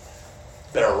B,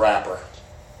 been a rapper.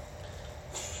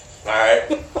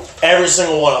 Alright? Every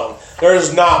single one of them.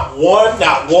 There's not one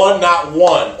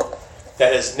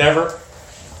that has never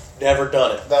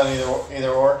done it. Done either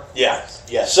or? Yeah.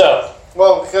 Yes. So,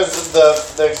 well, because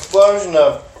the explosion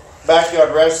of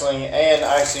backyard wrestling and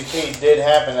ICP did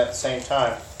happen at the same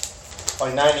time.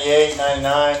 Like 98,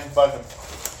 99, fucking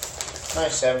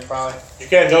 97 probably. You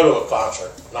can't go to a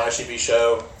concert, an ICP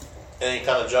show, any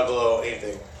kind of juggalo,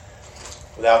 anything,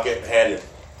 without getting handed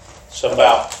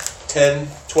about 10,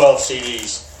 12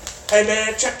 CDs. Hey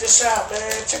man, check this out,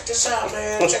 man. Check this out,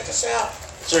 man. Check this out.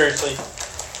 seriously.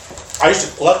 I used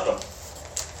to collect them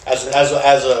as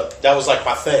a that was like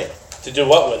my thing. To do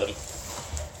what with them?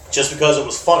 Just because it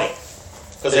was funny.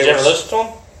 Did you ever listen to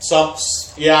them?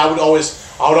 I would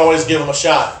always give them a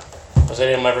shot. Was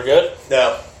any of them ever good?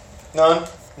 No, None?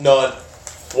 none,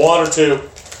 one or two,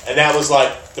 and that was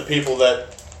like the people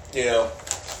that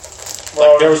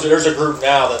Well, there's a group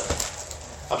now that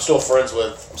I'm still friends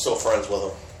with.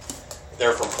 them.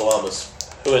 They're from Columbus.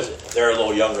 Who is it? They're a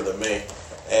little younger than me,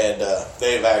 and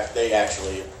they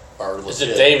actually are legit. Is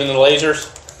it Dave and the Lasers?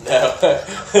 No,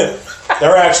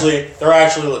 they're actually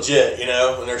legit, and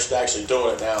they're actually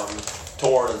doing it now and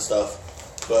touring and stuff.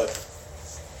 But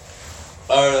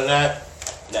other than that,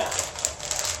 nah.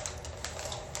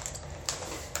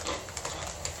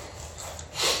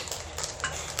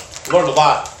 Learned a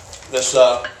lot this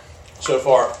so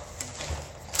far.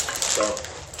 So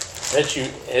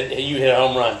You hit a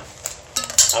home run.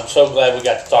 I'm so glad we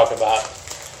got to talk about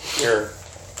your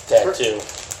tattoo.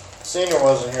 Senior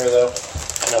wasn't here though.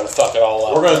 I know to fuck it all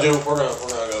up. we're gonna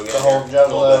go get The whole here a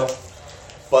little juggalo. bit.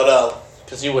 But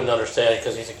Because he wouldn't understand it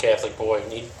because he's a Catholic boy.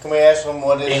 And Can we ask him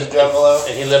what is a juggalo?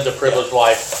 And he lived a privileged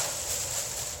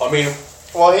life. I mean,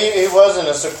 Well, he was in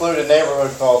a secluded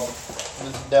neighborhood called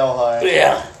Delhi.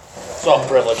 Yeah.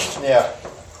 Self-privileged. Yeah.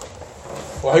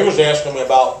 Well, he was asking me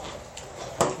about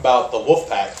the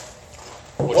Wolfpack,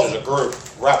 which is a group,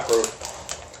 rap group.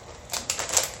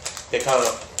 They're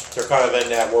kind of in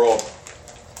that world,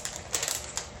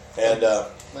 and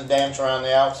The dance around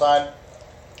the outside.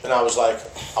 I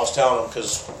was telling him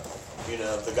because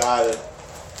the guy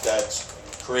that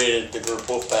created the group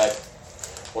Wolfpack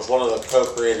was one of the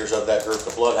co-creators of that group,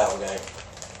 the Bloodhound Gang.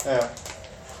 Yeah.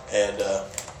 And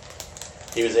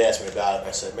he was asking me about it, and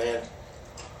I said, man,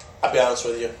 I'll be honest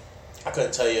with you, I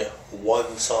couldn't tell you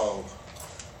one song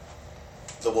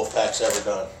the Wolfpack's ever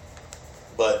done.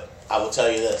 But I will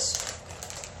tell you this.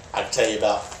 I can tell you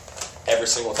about every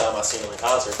single time I've seen them in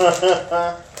concert.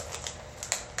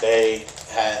 They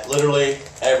had, literally,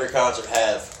 every concert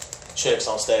have chicks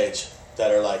on stage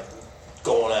that are like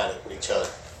going at it with each other.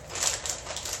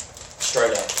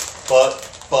 Straight up.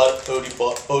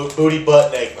 Booty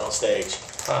butt naked on stage.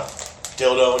 Huh.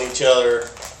 Dildoing each other.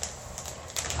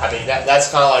 I mean,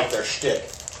 that's kind of like their shtick.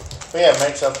 But yeah, it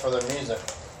makes up for their music.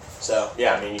 So,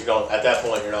 yeah, I mean, you don't, at that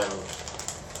point, you're not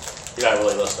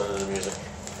really listening to the music.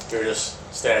 You're just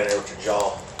standing there with your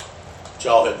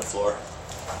jaw hitting the floor.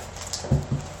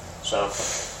 So,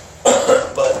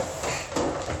 but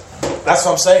that's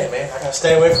what I'm saying, man. I gotta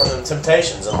stay away from the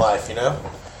temptations in life,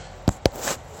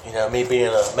 me being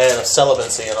a man of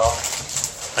celibacy and all.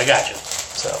 I got you.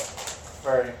 So,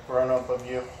 Very grown up of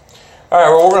you. all right,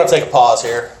 well, we're gonna take a pause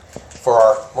here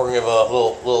we're gonna give a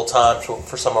little time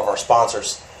for some of our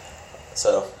sponsors.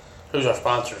 So, Who's our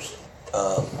sponsors?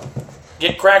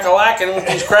 Get crack-a-lackin' with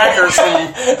these crackers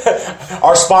from...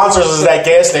 our sponsors is that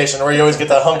gas station where you always get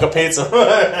that hunk of pizza.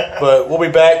 But we'll be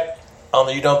back on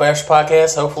the You Don't Bash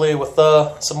podcast, hopefully with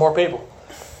some more people.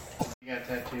 You got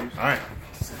tattoos. All right.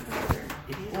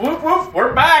 Whoop, whoop,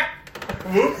 we're back.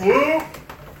 Whoop, whoop.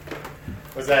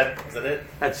 Was that it?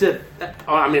 That's it.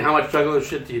 I mean, how much juggalo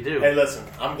shit do you do? Hey, listen,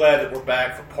 I'm glad that we're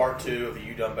back for part 2 of the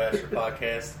You Dumb Bastard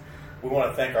podcast. We want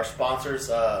to thank our sponsors,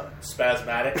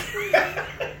 Spasmatic.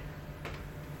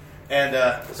 And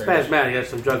Spasmatic has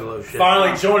some juggalo shit.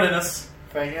 finally joining us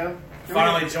Fago?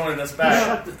 back.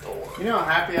 Shut the door. You know how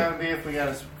happy I would be if we got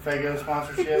a Fago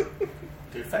sponsorship?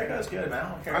 Dude, Fago's good, man. I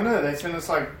don't care. I know, they send us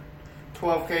like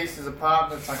 12 cases of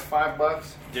pop, that's like $5.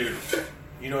 Dude,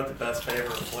 you know what the best flavor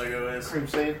of Flago is? Cream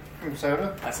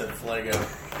soda? I said Flago.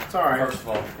 It's alright. First of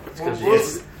all,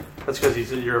 That's because you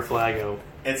said you're a flago.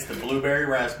 it's the blueberry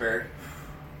raspberry.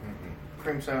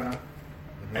 Cream soda.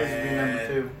 This would be And number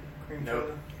 2. Cream nope.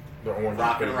 soda. The orange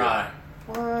Rock and Rye.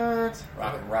 What?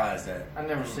 Rock and Rye is that. I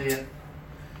never see it.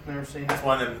 Never seen It's it.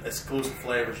 one of them exclusive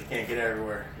flavors you can't get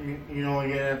everywhere. You only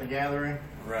get it at the gathering?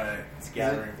 Right. It's Is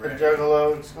gathering it bread. the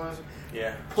Juggalo exclusive?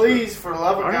 Yeah. Please, for the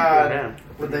love of All right, God, go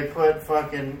would they put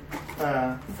fucking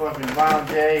Violent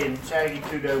J and Shaggy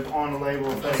 2 Dope on the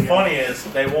label of What's Fago? funny is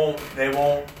they won't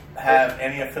have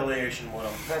any affiliation with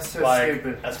them. That's so like,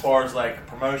 stupid. As far as like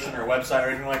promotion or website or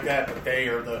anything like that, but they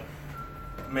are the.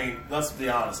 I mean, let's be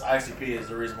honest. ICP is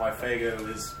the reason why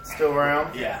Fago is. Still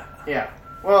around? Yeah. Yeah.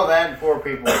 Well, that and poor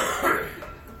people.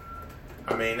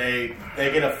 I mean, they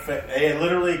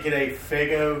literally get a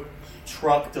Fago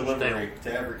truck delivery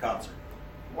to every concert.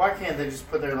 Why can't they just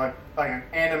put their like an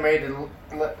animated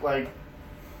like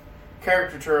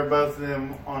caricature of both of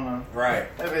them on a?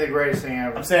 Right. That'd be the greatest thing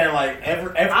ever. I'm saying like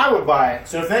every I would buy it.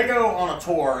 So if they go on a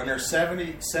tour and there's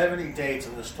 70 dates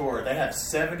on this tour, they have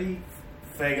 70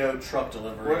 Fago truck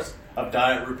deliveries of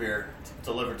Diet Root Beer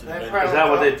delivered to the They venue. probably- Is that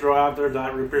what they throw out there,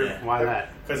 Diet Root Beer? Yeah. Why that?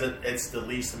 Because it's the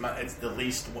least amount. It's the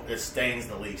least. It stains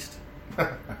the least.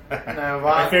 No,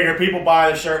 I figure people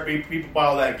buy the shirt. People buy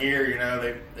all that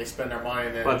gear. They spend their money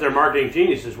and then But they're marketing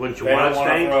geniuses. Wouldn't you they want don't to want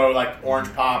to stay? throw like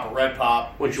orange pop or red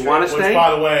pop. Would you want to Which, stay?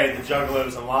 by the way, the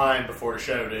Juggalos in line before the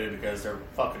show do because they're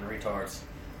fucking retards.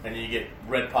 And you get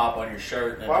red pop on your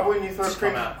shirt. And Why wouldn't you throw just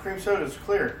cream? come out. Cream soda's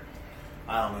clear.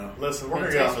 I don't know. Listen, we're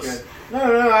It gonna go tastes this. good.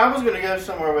 No, I was gonna go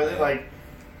somewhere with it. Like,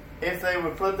 if they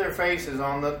would put their faces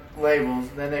on the labels,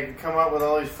 then they could come up with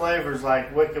all these flavors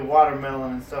like wicked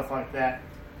watermelon and stuff like that.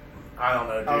 I don't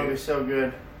know, That would be dude. so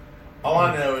good. All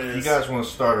I know If is you guys want to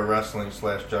start a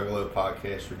wrestling/Juggalo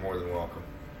podcast, you're more than welcome.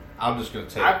 I'm just going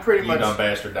to take I pretty You much- Dumb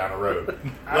Bastard down the road.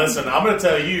 Listen, I'm going to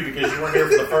tell you because you weren't here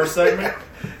for the first segment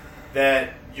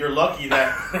that you're lucky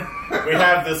that we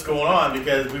have this going on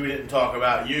because we didn't talk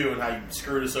about you and how you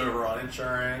screwed us over on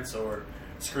insurance or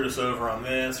screwed us over on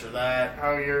this or that.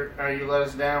 How you let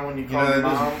us down when you You called know, your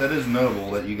mom? that is noble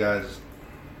that you guys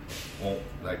won't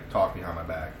talk behind my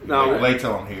back. No. Wait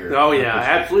till I'm here. Oh yeah,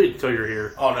 absolutely. Until you're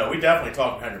here. Oh no, we definitely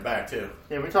talked behind your back too.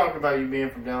 Yeah, we talked about you being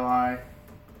from Delhi.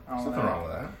 There's nothing wrong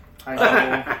with that. High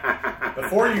school.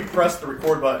 Before you press the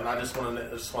record button, I just want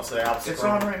to say I was It's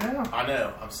scrolling. on right now. I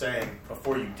know. I'm saying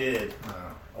before you did, Oh.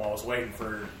 while I was waiting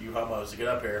for you homos to get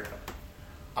up here,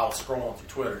 I was scrolling through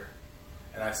Twitter,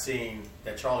 and I seen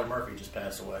that Charlie Murphy just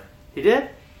passed away. He did?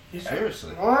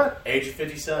 Seriously. What? Age of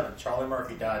 57. Charlie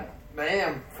Murphy died.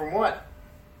 Damn. From what?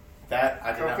 That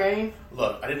I did Cocaine? not.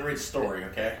 Look, I didn't read the story.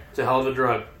 Okay. It's a hell of a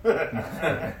drug.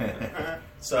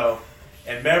 So,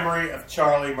 in memory of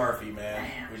Charlie Murphy, man,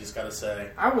 we just got to say,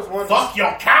 I was wondering. fuck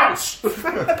your couch.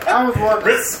 I was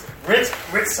wondering.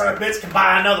 Rich son of a bitch can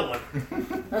buy another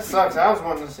one. That sucks. I was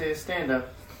wanting to see his stand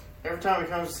up. Every time he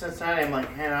comes to Cincinnati, I'm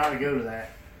like, man, I ought to go to that.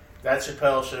 That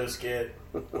Chappelle Show skit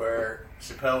where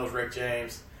Chappelle was Rick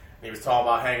James and he was talking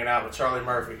about hanging out with Charlie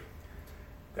Murphy.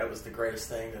 That was the greatest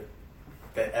thing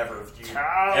that ever you ever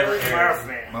Charlie aired.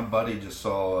 Murphy. My buddy just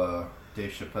saw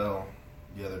Dave Chappelle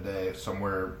the other day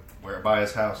somewhere by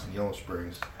his house in Yellow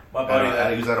Springs. My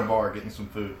buddy he was at a bar getting some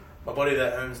food. My buddy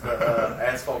that owns the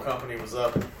asphalt company was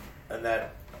up, and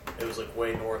that it was like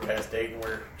way north past Dayton,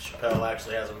 where Chappelle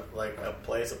actually has a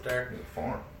place up there. At a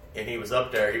farm. And he was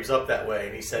up there. He was up that way,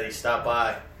 and he said he stopped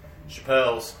by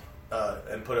Chappelle's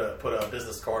and put a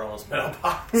business card on his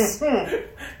mailbox. He said,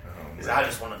 I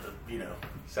just wanted to,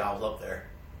 say I was up there.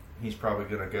 He's probably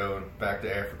going to go back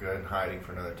to Africa and hiding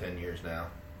for another 10 years now.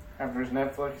 After his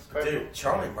Netflix special. Dude,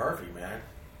 Charlie Murphy, man.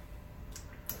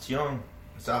 It's young.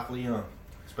 It's awfully young.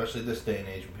 Especially this day and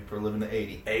age when people are living to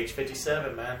 80. Age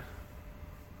 57, man.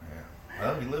 Yeah.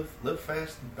 Well, you live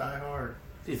fast and die hard.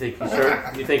 Do you think he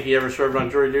served? Do you think he ever served on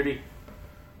jury duty?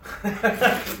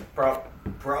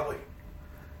 Probably.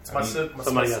 It's my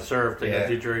Somebody got served. They got to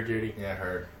do jury duty. Yeah, I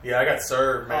heard. Yeah, I got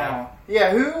served, man. Oh.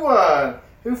 Yeah,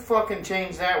 who fucking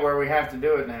changed that where we have to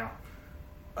do it now?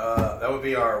 That would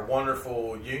be our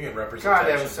wonderful union God, representation.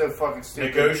 that was so fucking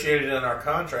stupid. Negotiated in our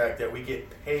contract that we get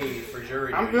paid for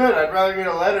jury I'm duty. good. I'd rather get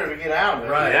a letter to get out of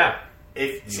it. Right. Yeah.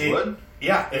 If would?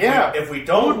 Yeah. If we Who would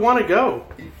don't, want to go?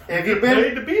 Have you Paid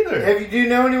been? to be there. Have you do you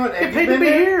know anyone? Have Get you paid been to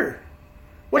be there? here.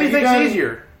 What do you Have you think's done-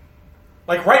 easier?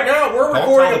 like right now, we're Don't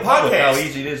recording tell a the public how podcast.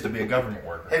 easy it is to be a government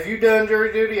worker. Have you done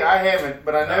jury duty? I haven't,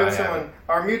 but I know No, I someone. haven't.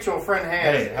 Our mutual friend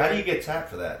has. Hey, how do you get tapped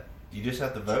for that? You just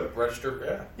have to vote? Register,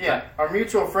 yeah. Yeah, our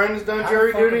mutual friend has done How jury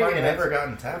the fuck duty, have I and never it's-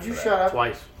 gotten tapped Would you for that? shut up?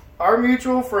 Twice. Our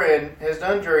mutual friend has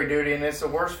done jury duty, and it's the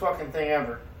worst fucking thing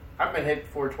ever. I've been hit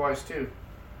before twice too.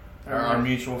 Our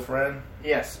mutual friend?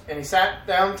 Yes, and he sat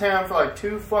downtown for like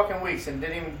 2 fucking weeks and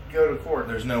didn't even go to court.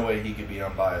 There's no way he could be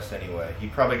unbiased anyway. He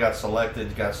probably got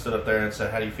selected, stood up there and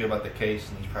said, how do you feel about the case?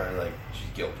 And he's probably like, she's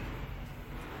guilty.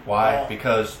 Why? Well-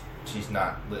 Because she's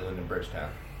not living in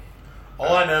Bridgetown.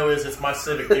 All I know is it's my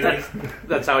civic duty,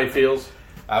 That's how he feels.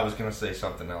 I was going to say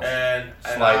something else. and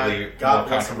Slightly God more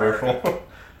bless America. controversial.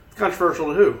 Controversial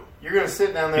to who? You're gonna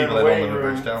sit down there People in the that don't waiting live in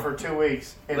room Bridgetown. for 2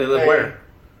 weeks and They live where?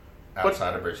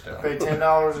 Outside of Bridgetown. pay $10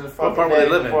 a fucking part where they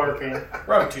day live for in? parking.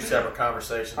 We're having 2 separate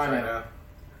conversations I right know. now.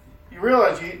 You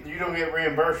realize you don't get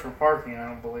reimbursed for parking? I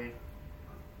don't believe.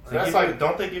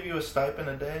 Don't they give you a stipend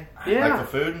a day? Yeah. Like for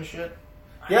food and shit?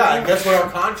 Yeah, and guess what our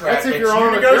contract That's if that you're you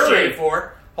on a negotiated jury.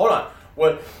 for? Hold on.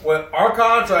 What our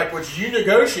contract, which you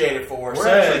negotiated for, We're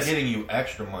says. actually getting you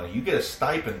extra money. You get a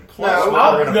stipend plus. No, we're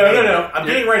No, gonna no, pay you. no. I'm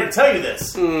getting ready to tell you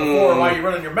this before while you're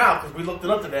running your mouth, because we looked it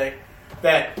up today,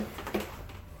 that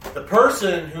the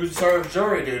person who serves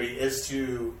jury duty is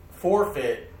to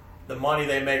forfeit the money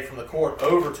they make from the court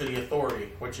over to the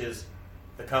authority, which is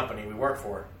the company we work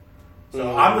for.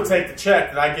 So I'm going to take the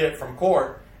check that I get from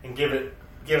court and give it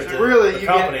So to really, the you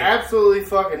company. get absolutely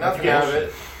fucking nothing That's out of it.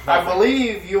 bullshit. I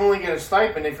believe you only get a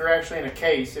stipend if you're actually in a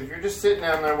case. If you're just sitting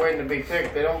down there waiting to be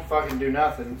picked, they don't fucking do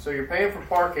nothing. So you're paying for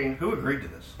parking Who agreed to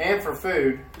this? and for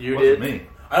food. You Wasn't did. me.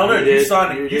 I don't know. You You did.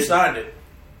 signed it. You You did. signed it.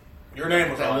 Your name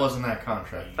was That on it. wasn't that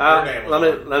contract. Your name was on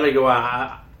it. Let me go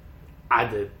out. I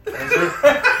did.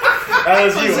 That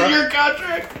was you, huh?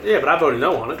 contract? Yeah, but I voted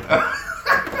no on it.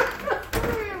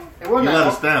 It wasn't You that let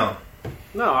us down.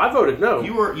 No, I voted no.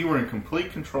 You were in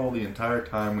complete control the entire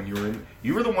time when you were in.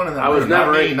 You were the one in that I was room.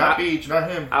 never not me, in- not I- Beach,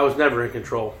 not him. I was never in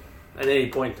control at any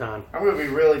point in time. I'm gonna be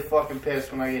really fucking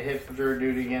pissed when I get hit for jury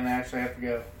duty again and I actually have to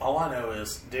go. All I know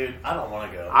is, dude, I don't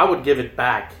want to go. I would give it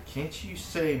back. Can't you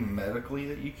say medically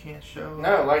that you can't show?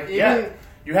 No, like even Yeah,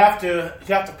 you have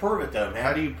to prove it though, man.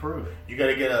 How do you prove it? You got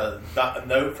to get a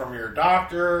note from your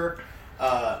doctor.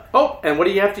 Oh, and what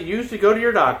do you have to use to go to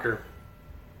your doctor?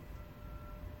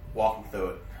 Walk him through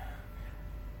it.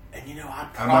 And you know, I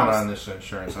I'm not on promised, this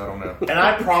insurance. I don't know. and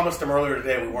I promised him earlier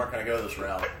today we weren't going to go this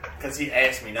route because he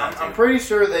asked me not to. I'm pretty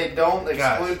sure they don't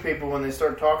Guys. exclude people when they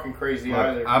start talking crazy Look,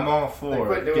 either. I'm all They for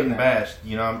quit doing getting that. bashed.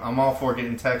 You know, I'm all for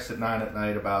getting texts at 9 at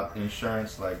night about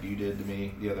insurance like you did to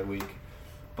me the other week.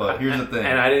 But here's the thing.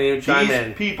 And I didn't even chime These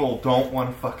in. people don't want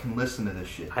to fucking listen to this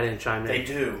shit. I didn't chime in. They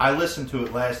do. I listened to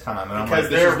it last time, and I'm Because like,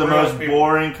 this they're is the real most people.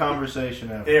 boring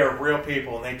conversation ever. They are real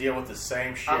people, and they deal with the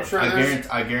same shit. I'm sure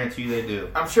I guarantee you they do.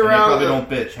 I'm sure and they out probably of don't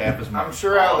bitch half as much. I'm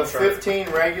sure out Oh, of the I'm sure. 15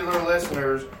 regular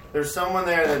listeners, there's someone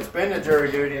there that's been to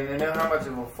jury duty and they know how much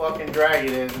of a fucking drag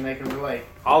it is and they can relate.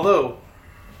 Although,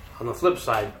 on the flip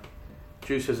side,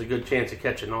 Juice has a good chance of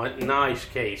catching a nice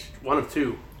case. One of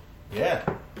two. Yeah,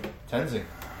 Tenzing.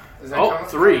 Is that Oh, coming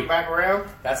 3. back around?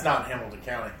 That's not in Hamilton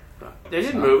County. They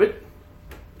didn't move it.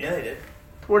 Yeah, they did.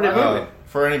 Where'd they move it?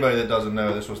 For anybody that doesn't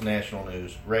know, this was national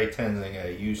news. Ray Tenzing,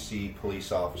 a UC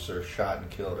police officer, shot and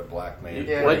killed a black man.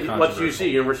 Yeah. What's Controversial.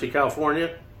 UC? University of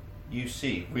California?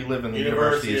 UC. We live in the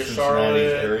University University of of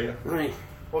Cincinnati's Charlotte. area. Right.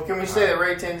 Well, can we say that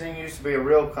Ray Tenzing used to be a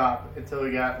real cop until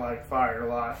he got fired a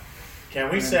lot? Can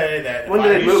we say that When if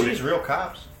did I, they move UC's real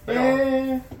cops. They are.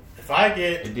 Eh, if I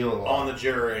get They deal with a lot. on the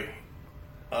jury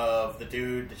of the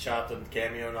dude that shot the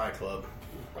Cameo nightclub,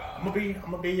 I'm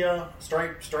gonna be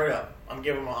straight up. I'm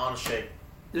giving him an honest shake.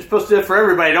 You're supposed to do it for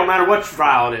everybody. Don't matter what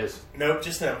trial it is. Nope,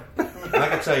 just him. And I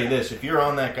can tell you this: if you're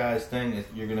on that guy's thing,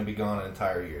 you're going to be gone an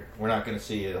entire year. We're not going to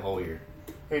see you the whole year.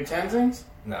 who, Tenzing's?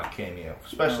 No, Cameo,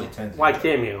 especially Tenzing. Why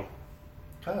cameo?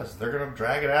 Because they're going to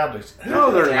drag it out.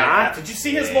 No, they're not. Did you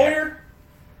see his Yeah. lawyer?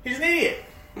 He's an idiot.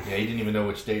 Yeah, he didn't even know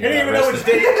which He day. didn't even know which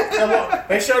day.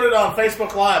 They showed it on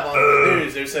Facebook Live on the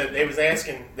news. They said they was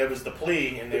asking. There was the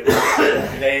plea, and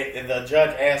and the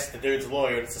judge asked the dude's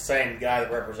lawyer. It's the same guy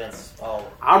that represents all of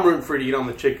them. I'm rooting for you to get on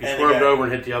the chick who And swerved the guy- over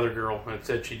and hit the other girl and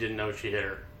said she didn't know she hit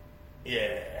her.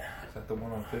 Yeah. Is that the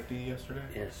one on 50 yesterday?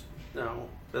 Yes. No,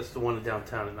 that's the one in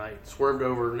downtown tonight. Swerved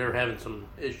over and they're having some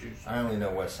issues. I only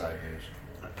know West Side News.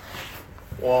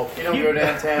 Well, You don't go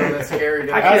downtown, that's scary.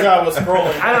 Don't as you? I was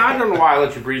scrolling, I don't know why I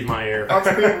let you breathe my air. A bunch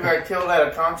of people got killed at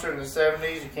a concert in the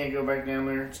 70s. You can't go back down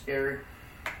there. It's scary.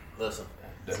 listen,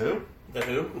 The who? the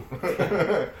Who.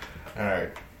 All right.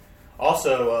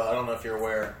 Also, I don't know if you're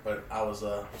aware, but I was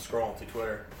scrolling through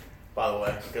Twitter, by the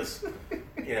way, because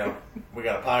we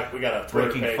got a Twitter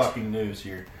Breaking page. fucking news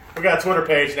here. We got a Twitter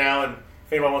page now, and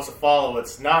if anyone wants to follow,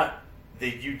 it's not the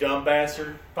You Dumb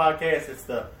Bastard podcast. It's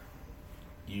the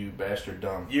You bastard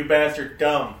dumb. You Bastard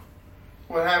Dumb.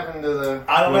 What happened to the...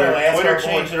 I don't know. Ask Twitter our boy.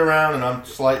 changed it around, and I'm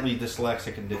slightly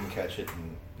dyslexic and didn't catch it.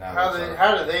 And now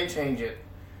How did they change it?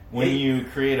 when you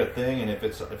create a thing, and if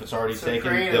it's already So taken,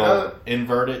 create they'll another-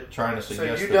 invert it, trying to So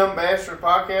suggest You that Dumb Bastard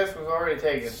podcast was already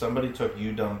taken. somebody took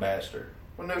you dumb bastard.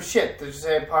 Well, no shit. They just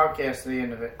had podcast at the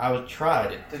end of it. I was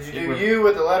tried it. Did you It do was- you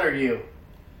with the letter U?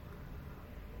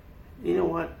 You know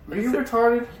what? Are you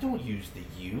retarded? You don't use the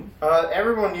you.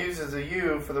 Everyone uses the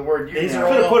U for the word you These now. are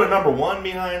Could have all- put a number one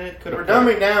behind it. Could We're have.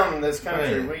 dumbing down in this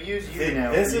country. Right. We use you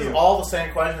now. This for is you. all the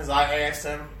same questions I asked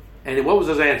him. And what was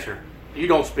his answer? You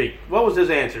don't speak. What was his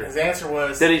answer? His answer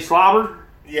was, Did he slobber?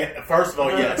 yeah. First of all,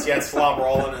 yes, he had slobber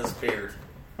all in his beard.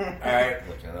 All right,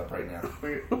 Looking it up right now.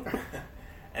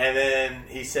 and then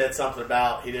he said something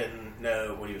about he didn't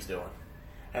know what he was doing,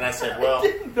 and I said, well,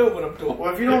 know what I'm doing.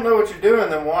 Well, if you don't know what you're doing,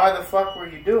 then why the fuck were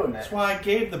you doing that?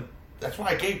 That's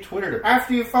why I gave Twitter to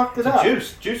After you fucked it up.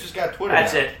 Juice. Juice has got Twitter.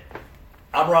 That's now. it.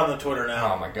 I'm running the Twitter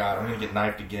now. Oh my god, I'm gonna get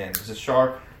knifed again. Is it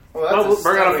sharp? Well, Well, that's a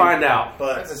we're going to stubby- find out.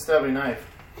 But That's a stubby knife.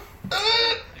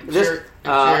 This,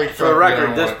 Cherry for the truck, record,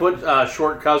 yeah, this what? put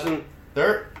short cousin.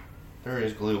 There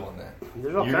is glue on that.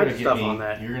 There's all You're kinds gonna of get stuff me. on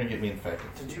that. You're gonna get me infected.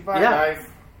 Did you buy Yeah. a knife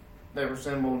that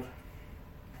resembled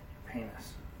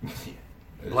penis?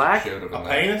 It's Black? showed of a knife.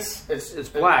 penis? It's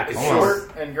black. It's It's Hold on.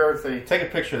 short and girthy. Take a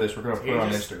picture of this. We're gonna put He it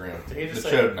on just- Instagram. did he The just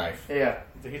say- chode knife. Yeah.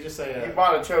 Did he just say You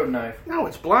bought a chode knife. No,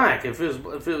 it's black. If it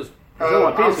was, I don't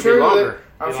want I'm penis to be sure longer.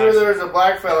 I'm He sure likes there's a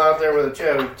black fella out there with a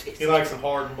chode. he likes them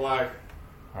hard and black?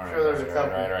 All right, Sure, there's a all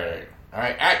couple. right. All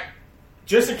right.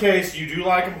 Just in case you do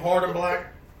like them hard and black,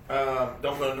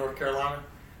 don't go to North Carolina.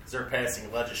 'Cause they're passing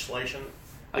legislation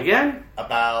Again?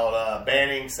 about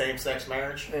banning same-sex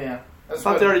marriage. Yeah. I That's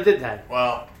thought what they already did that.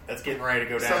 Well, that's getting ready to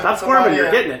go down. Stop Somebody, squirming.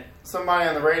 You're getting it. somebody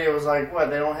on the radio was like, what,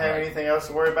 they don't have Right. anything else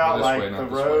to worry about? No, this Like way, the not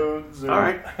this way. roads? Or, All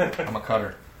right. I'm a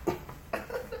cutter.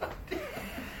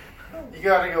 You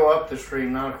got to go up the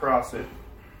stream, not across it.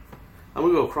 I'm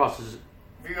gonna go across.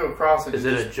 If you go across it, Is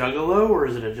it a juggalo or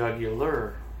is it a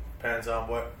jugular? Depends on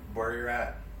where you're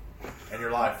at in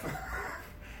your life.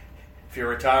 If you're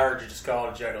retired, you just call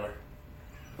it a juggler.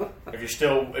 If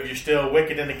you're still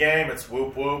wicked in the game, it's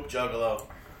whoop whoop juggalo.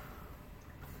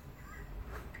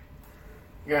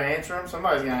 You gonna answer him?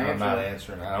 Somebody's gonna I'm answer not him.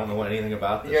 answering. I don't know anything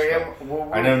about this. Yeah, stuff. yeah. Whoop, whoop.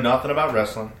 I know nothing about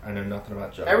wrestling. I know nothing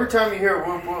about juggling. Every time you hear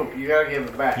whoop whoop, you gotta give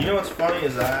it back. You know what's funny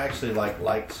is I actually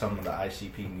liked some of the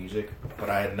ICP music, but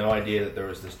I had no idea that there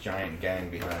was this giant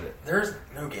gang behind it. There's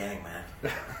no gang,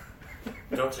 man.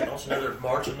 Don't you know they're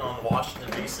marching on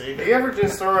Washington D.C.? Do you ever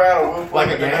just throw out a whoop Like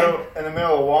whoop a gang? in the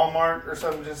middle of Walmart or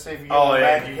something just to see if you get Oh it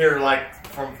yeah, back? you hear like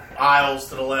from aisles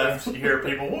to the left, you hear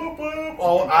people whoop whoop.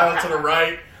 All aisle to the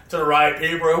right,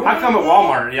 people. Whoop, How come at whoop.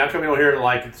 Walmart? How come you don't hear it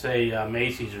like at say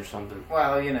Macy's or something?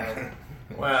 Well, you know,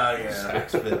 Well, yeah,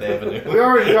 Saks Fifth Avenue. we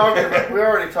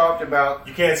already talked about.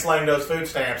 you can't slang those food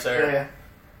stamps there. Yeah,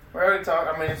 we already talked.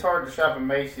 I mean, it's hard to shop at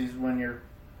Macy's when your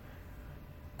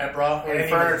Bro,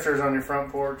 furniture's on your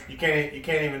front porch. you can't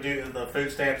even do the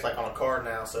food stamps like on a card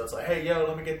now. So it's like, hey, yo,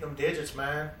 let me get them digits,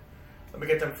 man. Let me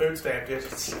get them food stamp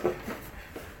digits.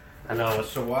 I know. It's,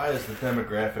 So why is the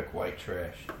demographic white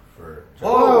trash for?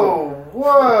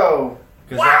 Whoa!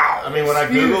 'Cause Wow! I mean, when I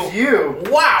Google, Excuse you.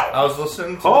 Wow! I was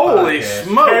listening to holy the podcast.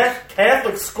 smokes!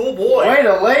 Catholic schoolboy. Way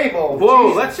to label. Whoa,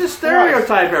 Jesus let's just Christ.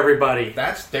 stereotype everybody.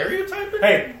 That's stereotyping.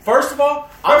 Hey, first of all,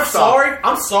 I'm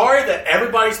sorry that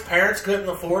everybody's parents couldn't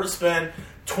afford to spend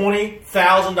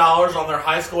 $20,000 on their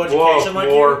high school education like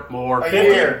you. More. A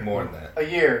year. More than that. A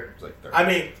year. It's like 30.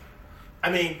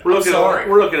 I mean, We're I'm looking, sorry.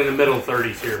 we're looking in the middle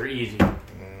 30s here, easy.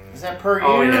 Is that per year?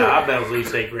 Oh yeah, I bet at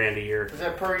least $8,000 a year. Is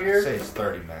that per I'd year? say it's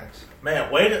 30 max.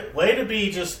 Man, way to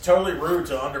be just totally rude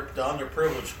to the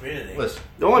underprivileged community. Listen,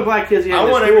 The only black kids he had I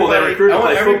in want school, they everybody, recruited I to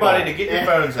want play everybody football. to get your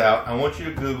phones out. I want you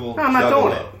to Google No, I'm not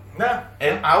doing Juggalo. No,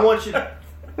 And I want you to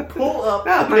pull up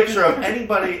No, a picture of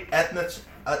anybody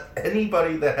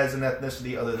anybody that has an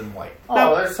ethnicity other than white. Oh,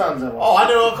 No. there's tons of them. oh, I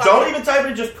know. Don't even type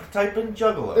in, just type in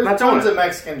Juggalo. There's Not doing tons it. of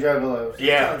Mexican juggalos.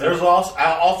 Yeah, Tons there's of-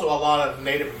 also a lot of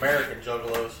Native American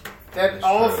juggalos. that That's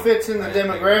all true. fits in the I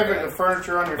didn't think demographic of of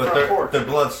furniture on your But front porch. their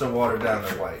blood's so watered down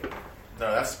they're white.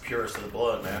 No, that's the purest of the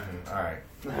blood, man. All right.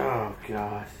 Oh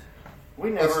god. We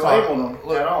never Let's talk- labeled them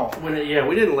look, at all. We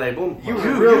didn't label them. You were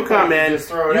real come quick to in. just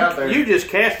throw it out there. You just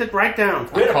cast it right down.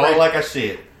 We had a Call it pretty- like I see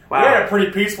it. We had a Wow.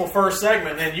 pretty peaceful first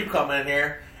segment, and then you come in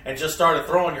here and just started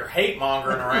throwing your hate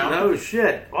mongering around. No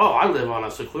shit. Oh, I live on a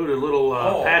secluded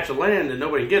little patch of land that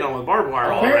nobody can get on with barbed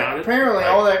wire all around it. Apparently, Right.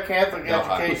 all that Catholic No,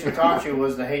 education taught you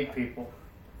was to hate people.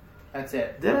 That's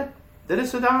it. Did it? Did it,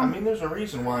 Saddam? I mean, there's a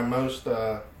reason why most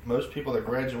people that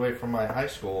graduate from my high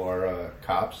school are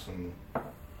cops and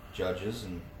judges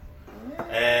and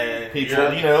And people,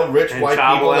 you're- you know, rich And white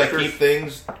child people that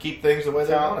molesters. keep things the way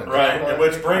they Child- want it. right, and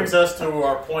which brings us to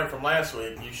our point from last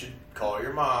week. You should call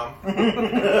your mom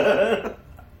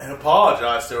and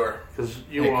apologize to her. Because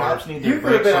you Hey, are. cops need You their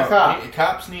could have brakes been a on- cop.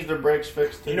 Cops need their brakes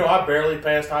fixed too. You know, I barely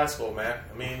passed high school, man.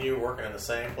 Me and you working in the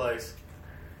same place.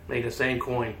 Make the same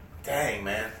coin. Dang,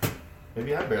 man.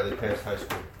 Maybe I barely passed high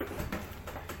school.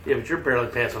 Yeah, but you're barely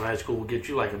passing high school will get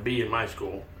you like a B in my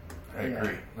school. I Yeah.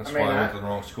 agree. That's I mean, why I I- went to the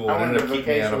wrong school. I It went ended up to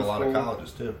keeping me out of a vocational lot of school.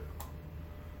 colleges too.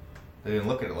 They didn't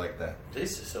look at it like that.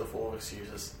 This is so full of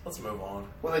excuses. Let's move on.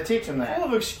 Well, they teach them that. Full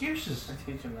of excuses.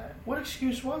 They teach them that. What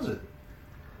excuse was it?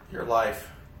 Your life.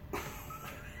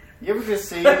 You ever just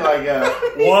see like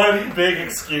One big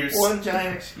excuse. One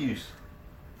giant excuse.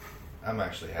 I'm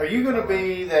actually happy. Are you with going to my life.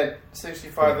 be that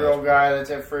 65-year-old guy that's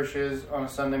at Frisch's on a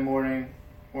Sunday morning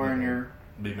wearing your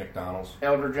Be McDonald's,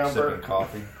 elder jumper? sipping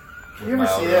coffee? with You ever my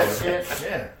see elder that brother? shit?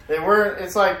 Yeah. They were.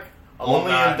 It's like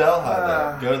Only Alumni. in Delhi.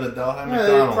 Uh, Go to the Delhi yeah,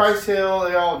 McDonald's. Price Hill.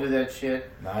 They all do that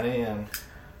shit. 9 a.m.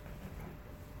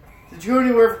 Did you go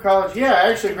anywhere for college? Yeah,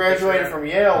 I actually graduated from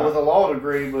Yale with a law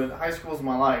degree, but high school's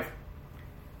my life.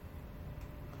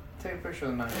 Take a picture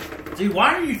of the knife. Dude,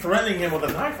 why are you threatening him with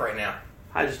a knife right now?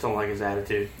 I just don't like his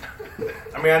attitude.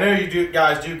 I mean, I know you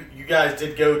guys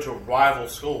did go to rival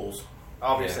schools,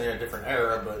 obviously in a different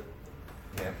era, but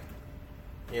Yeah.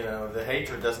 you know, the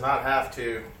hatred does not have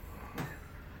to.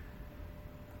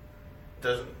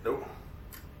 Nope.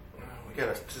 We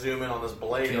gotta zoom in on this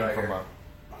blade Came right from here.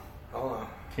 a Hold on.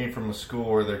 came from a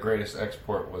school where their greatest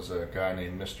export was a guy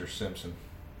named Mr. Simpson.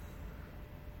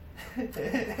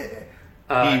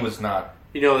 He was not.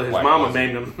 You know, his White mama was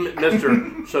named him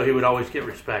Mr. so he would always get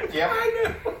respect. Yep.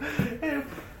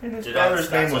 And his Dude, brother's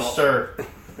that's name was awesome. Sir.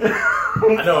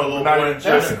 I know a little Not boy. even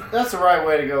joking. That's the right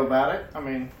way to go about it. I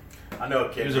mean, I know a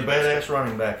He kid. was a named badass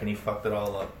running back, and he fucked it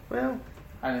all up. Well,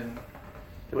 I didn't.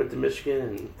 they went to Michigan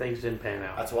and things didn't pan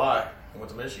out. That's why I went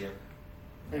to Michigan.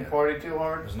 You party too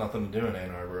hard? There's nothing to do in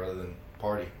Ann Arbor other than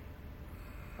party.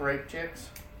 Rape chicks?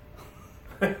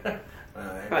 I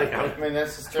I mean,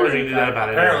 that's the suppose you can do that stereotype. about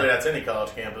it. Apparently, that's any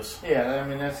college campus. Yeah, I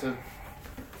mean, that's a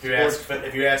If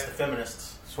you ask the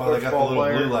feminists, That's why they got the football little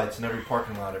player. blue lights in every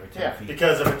parking lot every 10 Yeah. feet.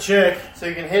 Because if a chick, So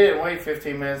you can hit it and wait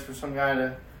 15 minutes for some guy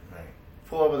to Right.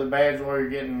 pull up with a badge while you're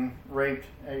getting raped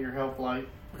at your help light.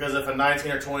 because if a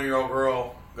 19 or 20-year-old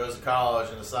girl goes to college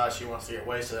and decides she wants to get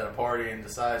wasted at a party and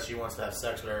decides she wants to have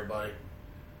sex with everybody,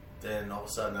 then all of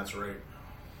a sudden that's rape.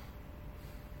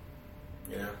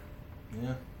 You know?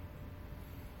 Yeah.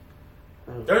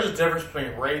 There's a difference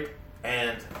between rape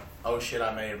and, oh shit,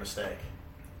 I made a mistake.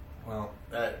 Well,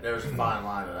 There's a fine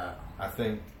line to that. I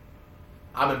think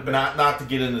I'm not to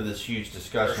get into this huge There's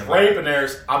discussion. rape and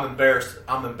there's I'm embarrassed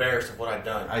of what I've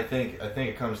done. I think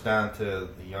it comes down to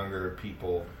the younger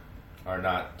people are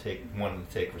not wanting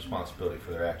to take responsibility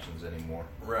for their actions anymore,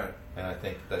 Right. and I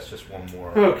think that's just one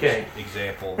more Okay.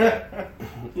 example. That,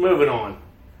 Moving on.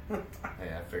 yeah,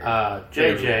 I figured.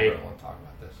 JJ. I don't want to talk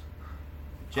about this.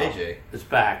 JJ, Is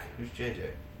back. who's JJ?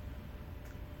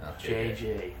 Oh,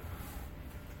 JJ.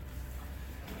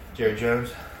 Jerry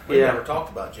Jones. We Yeah. never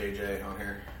talked about JJ on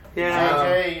here. Yeah.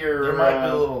 JJ, your There might be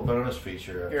a little bonus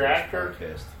feature. after your this actor?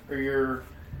 podcast. or your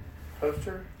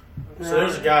poster? So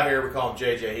there's a guy here, we call him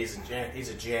JJ. He's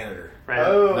a janitor. Right.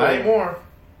 Oh, Not anymore.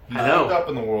 He's I know. moved up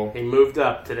in the world. He moved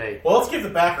up today. Well, let's give the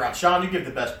background. Sean, you give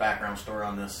the best background story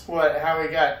on this. what? How he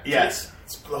got? Yes.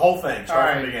 It's the whole thing. All Start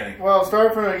right. from the beginning. Well,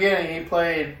 start from the beginning. He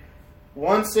played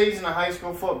one season of high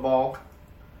school football,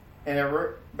 and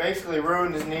it basically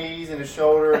ruined his knees and his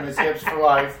shoulder and his hips for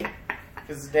life.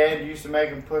 Because his dad used to make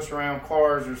him push around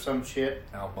cars or some shit.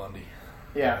 Al Bundy.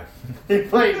 Yeah, he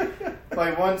played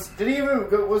once. Did he even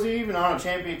go? Was he even on a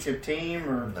championship team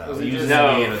or No, was he he was just? in No.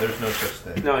 Indiana. There's no such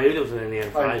thing. No, he was in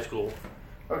Indiana for Like- high school.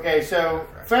 Okay, so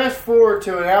fast forward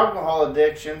to an alcohol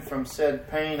addiction from said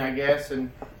pain, I guess,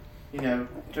 and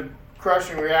to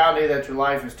crushing reality that your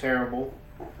life is terrible.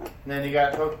 And then he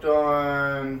got hooked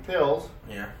on pills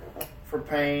Yeah. for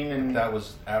pain, and That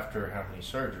was after how many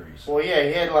surgeries? well, yeah,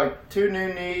 he had like 2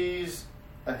 new knees,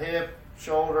 a hip,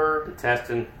 shoulder,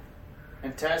 Intestine.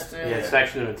 intestine. He had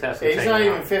section of intestine. He's taken not out.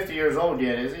 even 50 years old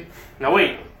yet, is he? Now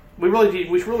wait, we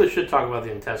really should talk about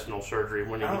the intestinal surgery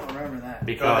when he I don't remember that. Go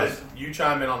because ahead. You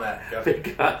chime in on that. Go.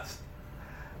 because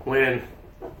when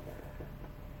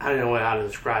I don't know how to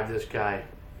describe this guy.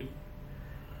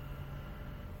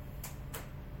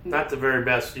 Not the very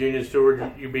best union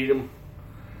steward. You beat him.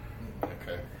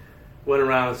 Okay. Went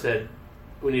around and said,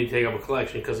 "We need to take up a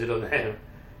collection because he doesn't have,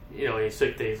 any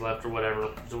sick days left or whatever."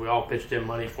 So we all pitched in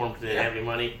money for him because he didn't have any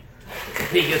money.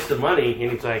 He gets the money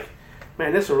and he's like,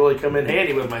 "Man, this will really come in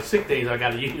handy with my sick days I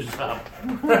got to use up."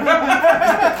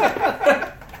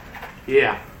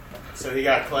 Yeah, So he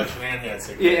got a collection and he had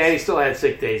sick yeah, days. and he still had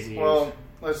sick days to use. Well,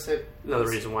 let's see. Another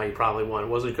reason why he probably won. It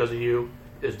wasn't because of you.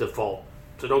 It's default.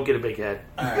 So don't get a big head.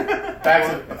 Back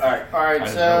to all right. All right, I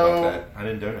didn't know about so that. I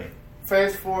didn't donate.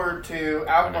 fast forward to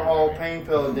alcohol pain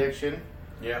pill addiction.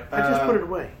 Yeah. I just put it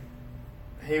away.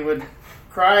 He would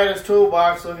cry at his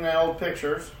toolbox looking at old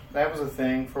pictures. That was a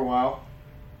thing for a while.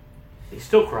 He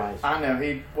still cries. I know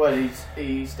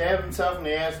he stabbed himself in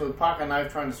the ass with a pocket knife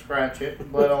trying to scratch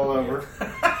it, blood all over.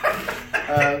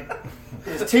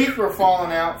 His teeth were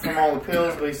falling out from all the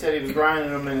pills, but he said he was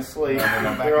grinding them in his sleep.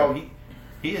 They're all,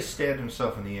 He has stabbed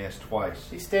himself in the ass twice.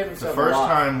 he stabbed The himself. first a lot.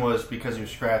 time was because he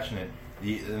was scratching it.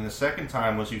 And the second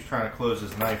time was he was trying to close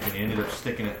his knife and he ended up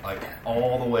sticking it like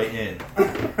all the way in.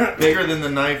 Bigger than the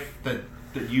knife that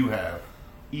you have.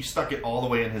 He stuck it all the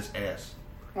way in his ass.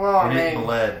 Well, I And it mean,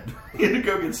 bled. He had to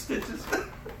go get stitches.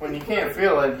 when you can't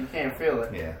feel it, you can't feel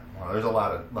it. Yeah. Well, there's a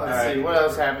lot of... Let's see, what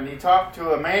else happened? He talked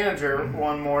to a manager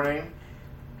one morning,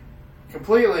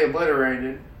 completely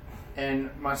obliterated, and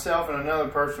myself and another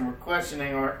person were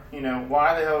questioning,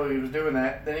 why the hell he was doing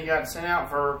that. Then he got sent out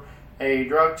for a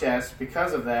drug test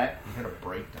because of that, He had a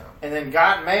breakdown. and then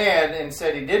got mad and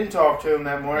said he didn't talk to him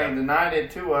that morning and Yep. denied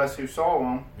it to us who saw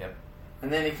him. Yep.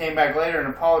 And then he came back later and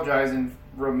apologized and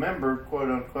remembered, quote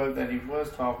unquote, that he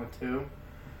was talking to.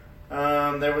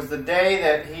 There was the day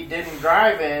that he didn't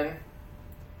drive in.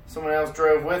 Someone else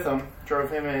drove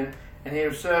him in, and he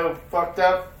was so fucked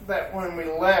up that when we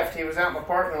left, he was out in the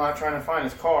parking lot trying to find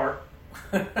his car,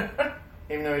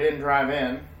 even though he didn't drive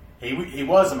in. He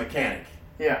was a mechanic.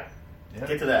 Yeah, Yep.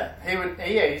 Get to that.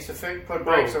 he used to put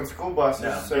brakes on school buses.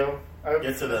 No. So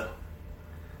Get to the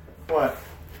what?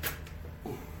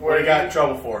 what he got in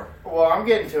trouble for. Well, I'm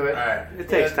getting to it. All right. It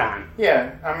takes time.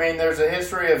 Yeah, I mean, there's a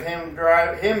history of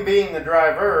him being the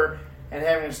driver and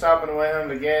having to stop on the way home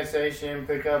to the gas station,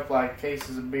 pick up like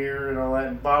cases of beer and all that,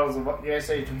 and bottles of gas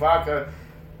station vodka.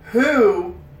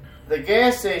 Who the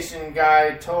gas station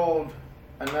guy told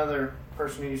another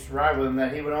person who used to ride with him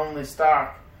that he would only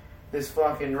stock this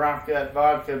fucking rock gut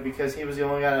vodka because he was the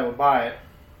only guy that would buy it.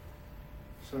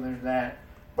 So there's that.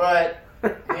 But He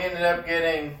ended up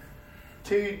getting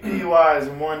 2 DUIs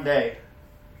in one day.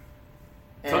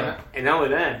 And And not only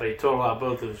that, but he totaled out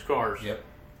both of his cars. Yep.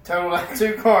 totaled out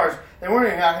 2 cars. They weren't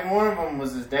even out. One of them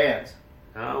was his dad's.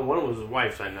 One of them was his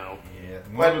wife's, I know. Yeah.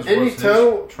 But One of them didn't was he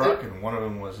total- his truck, and one of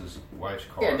them was his wife's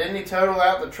car. Yeah, didn't he total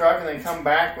out the truck and then come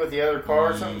back with the other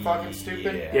car or something fucking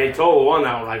stupid? Yeah, he totaled one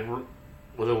out like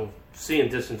within seeing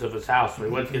distance of his house. So he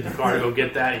went to get the car to go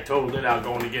get that. He totaled it out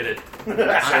going to get it. So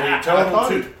he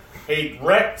totaled he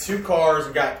wrecked 2 cars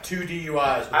and got 2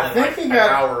 DUIs within I think like he got.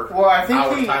 an hour. Well, I think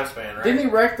hour he time span, right? didn't he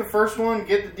wreck the first one,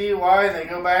 get the DUI, and then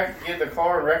go back and get the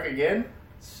car and wreck again?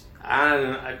 I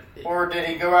don't know. Or did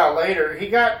he go out later?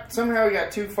 Somehow he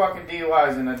got 2 fucking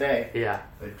DUIs in a day. Yeah.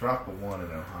 They dropped the one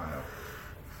in Ohio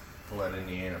to let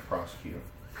Indiana prosecute him.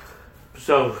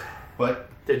 So, But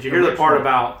did you hear the part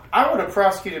about? I would have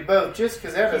prosecuted both just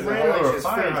because that he doesn't ran over a hold his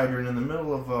fire feet. hydrant in the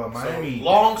middle of Miami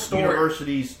long story-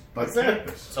 University's What's that?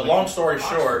 campus. So long story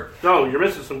short. No, you're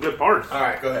missing some good parts. All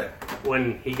right, go ahead.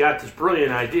 When he got this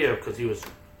brilliant idea, because he was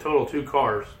total 2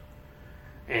 cars,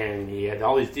 and he had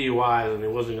all these DUIs, and he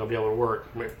wasn't going to be able to work,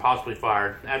 possibly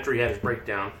fired. After he had his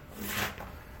breakdown,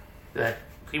 that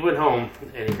he went home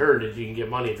and he heard that you can get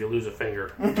money if you lose a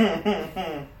finger.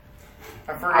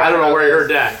 I forgot. I don't know about where he this. heard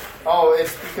that. Oh,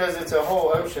 it's because it's a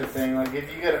whole OSHA thing. Like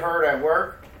if you get hurt at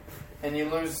work and you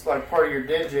lose like part of your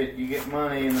digit, you get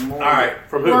money in the morning. All right,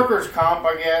 from who? Workers' comp,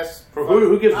 I guess. From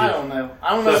who gives I you? don't know.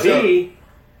 I don't know.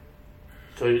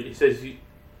 So he says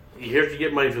you have to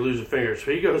get money if you lose a finger.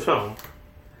 So he goes home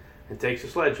and takes a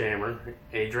sledgehammer and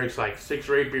he drinks like 6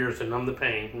 or 8 beers to numb the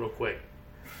pain real quick,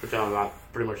 which I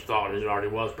pretty much thought it already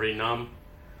was pretty numb.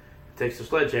 Takes the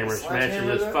sledgehammer and smashes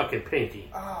Sledgehammer his that? fucking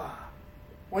pinky.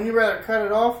 Wouldn't you rather cut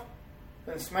it off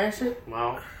than smash it?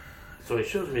 Well, so he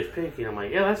shows me his pinky and I'm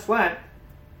like, yeah, that's flat.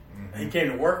 He came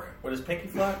to work with his pinky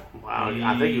flat. Wow,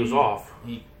 I think he was off.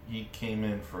 He came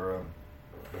in for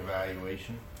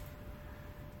evaluation.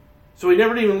 So he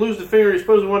never even lose the finger he's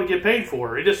supposed to want to get paid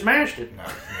for. He just smashed it. No,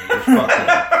 he just fucked it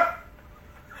up.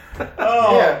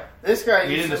 Oh, Yeah, this guy.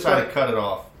 He used didn't to decide put- to cut it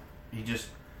off. He just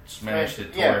smashed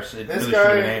it. Yeah, Twice. It this really guy- should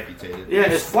have been amputated. Yeah,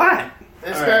 it's flat.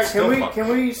 This All guy. right, still fucked Can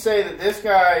we say that this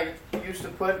guy used to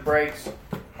put brakes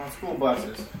on school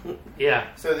buses? Yeah.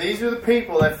 So these are the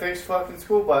people that fix fucking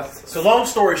school buses. So long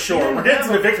story short, we're getting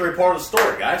to the victory part of the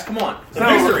story, guys. Come on, the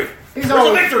No, victory. He's There's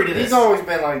always, a victory to this. He's always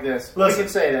been like this. Listen. We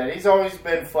can say that. He's always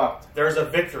been fucked. There's a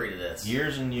victory to this.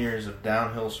 Years and years of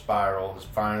downhill spiral has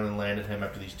finally landed him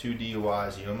after these 2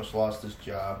 DUIs. He almost lost his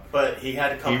job. But he had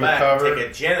to come He back recovered. and take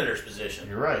a janitor's position.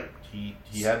 You're right. He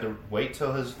had to wait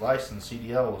till his license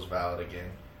CDL was valid again,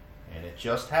 and it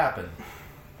just happened.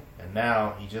 And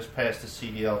now he just passed his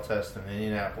CDL test in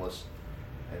Indianapolis,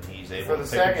 and he's able For to the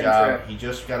pick a second job. trip. He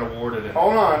just got awarded a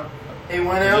Hold on. He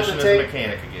went out position to as a take.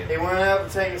 mechanic again. He went out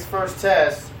to take his first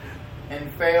test and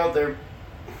failed their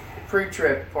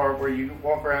pre-trip part where you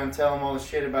walk around and tell them all the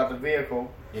shit about the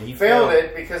vehicle. Yeah, He failed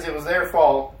it because it was their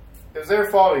fault. It was their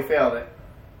fault he failed it.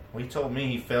 Well, he told me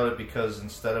he failed it because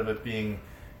instead of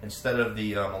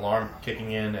the alarm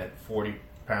kicking in at 40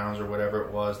 pounds or whatever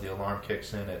it was, the alarm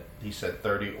kicks in at, he said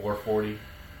 30 or 40.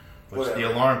 Which Whatever.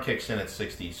 the alarm kicks in at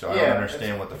 60, so I Yeah, don't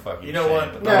understand what the fuck he's You know saying.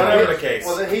 what? but No, whatever he- the case.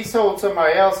 Well, he told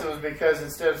somebody else it was because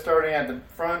instead of starting at the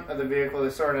front of the vehicle, they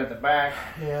started at the back.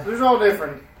 Yeah. There's all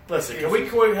different. Listen, can we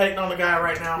quit hating on the guy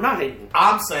right now? I'm not hating.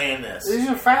 I'm saying this. These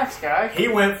are facts, guy. He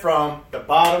went from the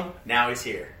bottom, now he's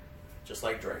here. Just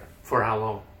like Drake. For how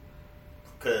long?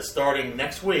 Because starting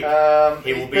next week, he will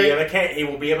he's be a been- mechanic. He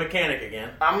will be a mechanic again.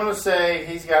 I'm gonna say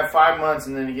he's got 5 months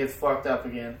and then he gets fucked up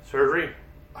again. Surgery?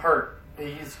 Hurt.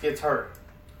 He just gets hurt.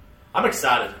 I'm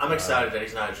excited. I'm excited that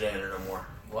he's not a janitor no more.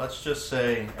 Let's just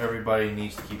say everybody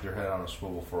needs to keep their head on a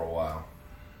swivel for a while.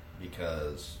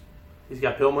 Because, He's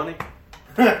got pill money?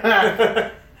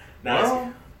 Now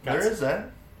well, there that's- is that.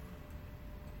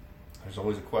 There's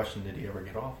always a question, did he ever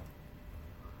get off?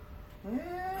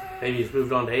 Maybe he's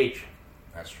moved on to H.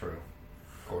 That's true.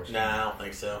 Of course. Nah, I don't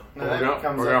think so. No, We're that gonna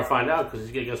comes we're up. gonna find out because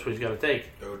guess what he's got to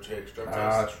take. Go take drug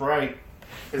That's right.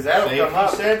 Because that'll Safety come up.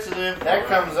 sensitive. That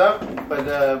comes up, but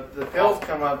the pills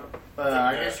come up.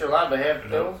 I guess you're allowed to have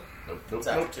pills. Nope, It's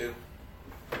nope, after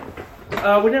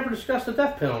nope. 2. We never discussed the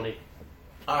death penalty.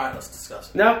 All right, let's discuss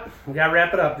it. Nope. We gotta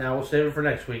wrap it up now. We'll save it for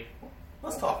next week.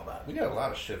 Let's talk about it. We got a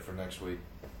lot of shit for next week.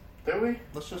 Do we?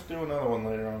 Let's just do another one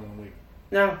later on in the week.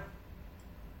 No.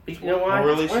 You know why?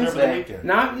 We'll release it over the Wednesday. weekend.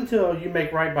 Not until you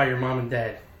make right by your mom and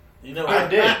dad. You know I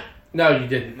did. No, you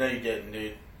didn't. No, you didn't,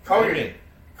 dude. Call What your do you mean?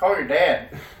 call your dad.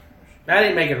 That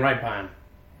ain't making right by him.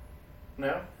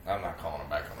 No. I'm not calling him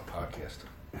back on the podcast.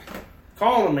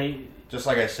 Calling me. Just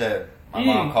like I said, my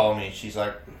Yeah. mom called me. She's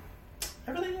like,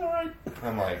 everything all right?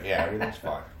 I'm like, yeah, everything's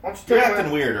fine. Why don't you You're take him acting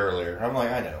out, weird earlier. I'm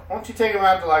like, I know. why don't you take him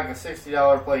out to like a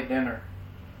 $60 plate dinner?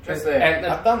 Just there. And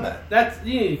I've done that. that's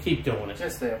you need to keep doing it.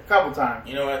 Just there. A couple times.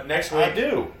 You know what? Next I week,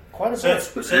 do. Quite a since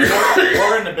bit.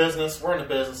 we're in the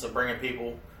business of bringing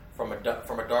people from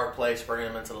a dark place, bringing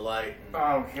them into the light, and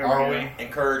Oh, here Are we we? go.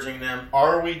 encouraging them.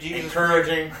 Are we Jesus?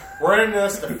 Encouraging. We're in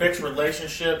this to fix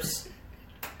relationships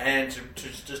and to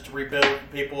just to rebuild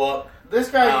people up. This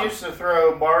guy used to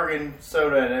throw bargain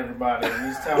soda at everybody, and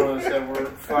he's telling us that we're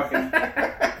fucking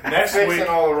Next fixing week,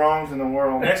 all the wrongs in the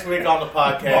world. next week on the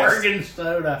podcast. Bargain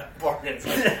soda. Bargain.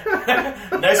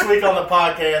 Next week on the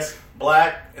podcast,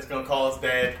 Black is going to call his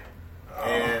dad,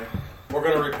 and we're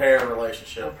going to repair a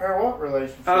relationship. Repair what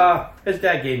relationship? His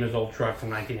dad gave him his old truck from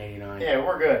 1989. Yeah,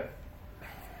 we're good.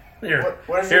 Here,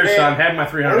 What is your here, dad- son, have my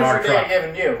What is $300 your dad truck.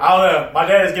 giving you? I don't know. My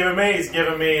dad is giving me. He's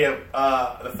giving me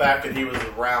the fact that he was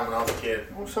around when I was a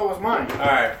kid. Well, so was mine. All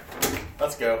right,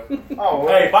 let's go. Oh, well,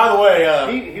 Hey, by the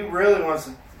way, he really wants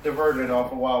to divert it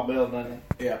off of Wild Bill, doesn't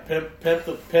he? yeah, pimp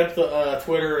the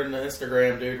Twitter and the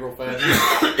Instagram, dude, real fast.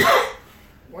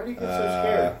 Why do you get so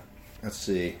scared? Let's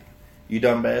see. You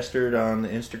dumb bastard on the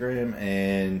Instagram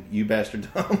and you bastard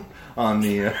dumb on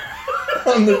the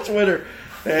on the Twitter.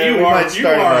 And we might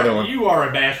start another one. You are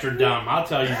a bastard dumb. I'll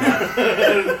tell you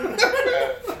that.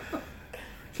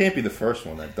 Can't be the first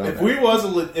one that done If that. we was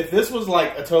if this was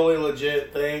like a totally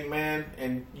legit thing, man,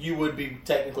 and you would be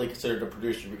technically considered a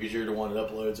producer because you're the one that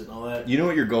uploads it and all that. You know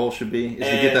what your goal should be? Is to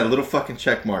And- get that little fucking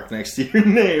check mark next to your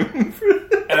name.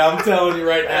 And I'm telling you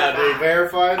right now, dude.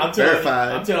 Verified?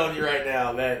 Verified. I'm telling you right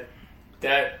now that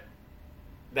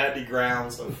be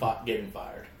grounds of getting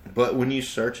fired. But when you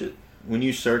search it, when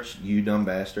you search "you dumb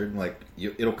bastard," like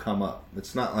it'll come up.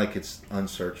 It's not like it's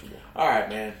unsearchable. All right,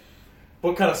 man.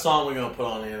 What kind of song we gonna put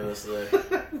on the end of this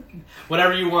today?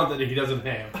 Whatever you want that he doesn't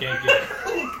have. Can't get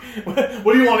it.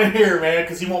 What do you want to hear, man?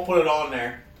 Because he won't put it on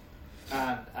there.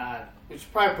 We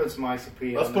should probably put some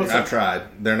ICP Let's on put there. I've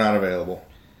tried. They're not available.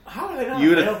 How are they not You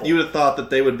would available? have thought that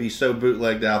they would be so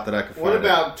bootlegged out that I could find What it.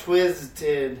 about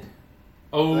Twisted?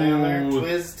 Are they on there? Oh,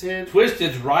 Twisted?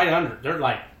 Twisted's right under. They're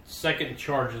like second in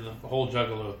charge of the whole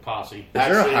Juggalo posse. there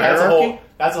a Actually, hierarchy?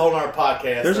 that's a whole nother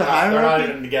podcast. There's a They're not hierarchy?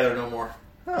 even together no more.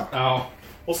 Oh,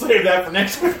 We'll save that for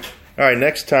next week. All right,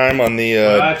 next time on the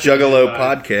that's Juggalo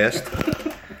fine.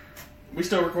 podcast. We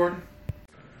still recording?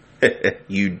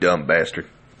 You dumb bastard.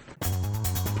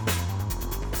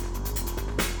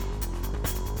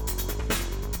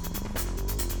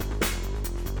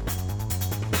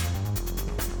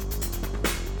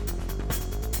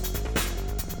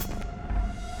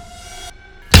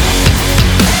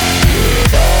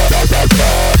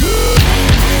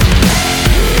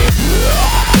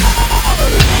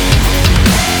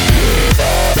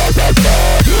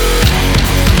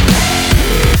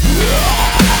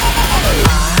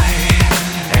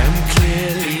 I am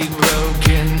clearly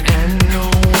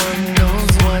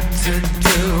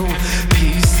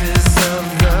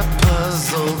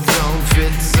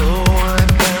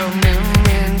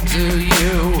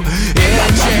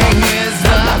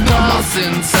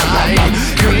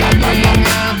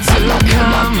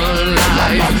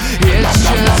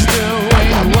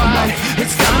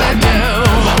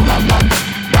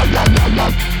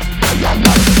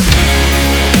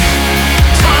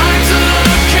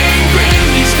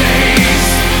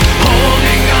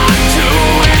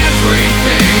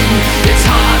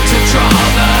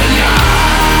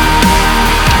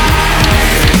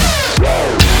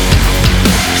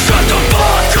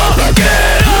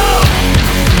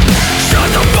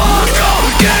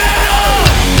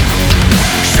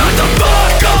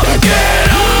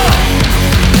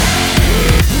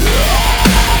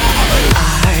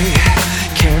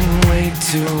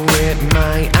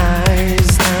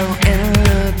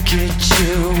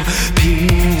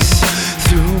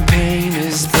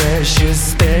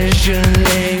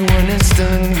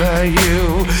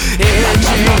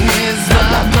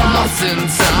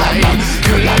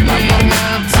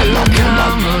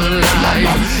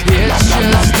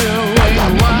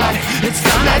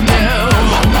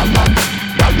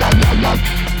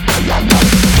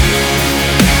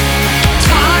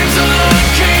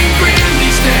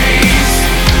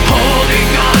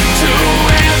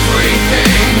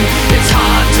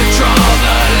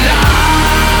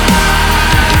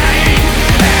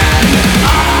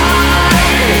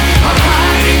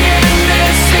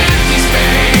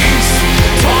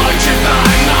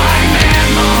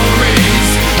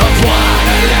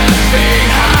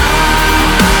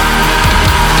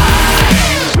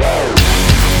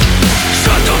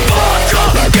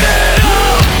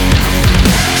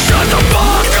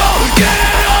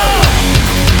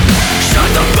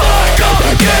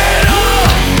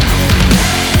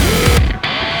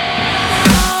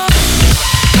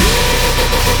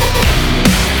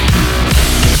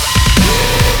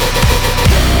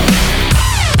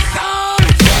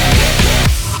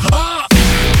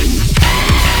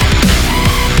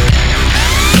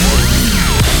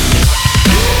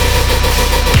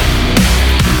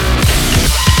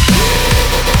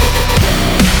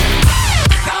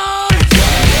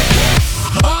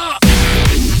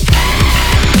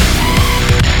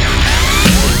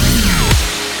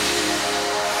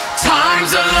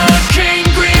Times are looking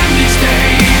grim these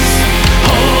days,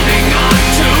 holding on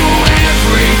to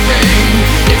everything.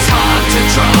 It's hard to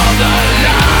draw the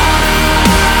line,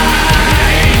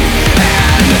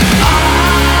 and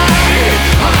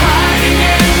I'm hiding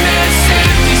in this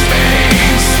empty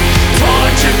space,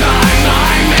 tortured by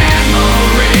my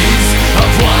memories of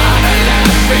what I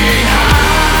left behind.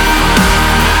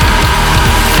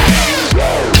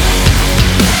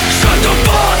 Shut the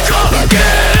fuck up,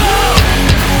 get up.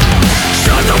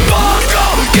 Shut the fuck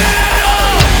up, get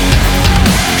up.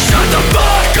 Shut the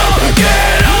fuck up,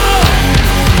 get up.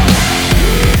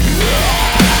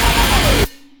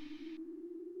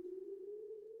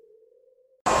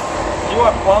 You know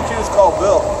what? Why don't you just call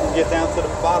Bill and get down to the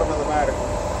bottom of the matter?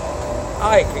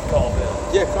 I could call Bill.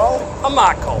 Yeah, call him. I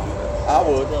might call Bill. I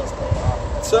would.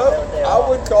 So, I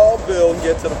would call Bill and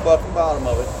get to the fucking bottom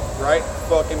of it right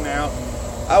fucking now.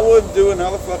 I wouldn't do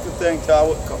another fucking thing till I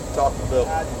would talk to Bill.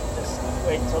 I'd just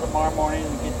wait until tomorrow morning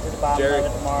and get to the bottom Jerry, of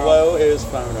it tomorrow. blow his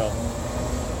phone up.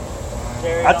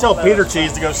 Jerry, I tell don't Peter blow his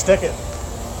Cheese to go stick it.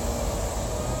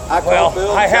 I call Well,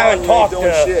 Bill I and tell haven't him he ain't talked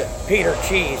doing to shit. Peter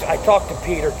Cheese. I talked to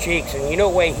Peter Cheeks, and you know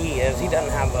the way he is. He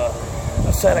doesn't have a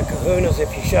set of kahunas.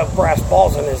 If you shove brass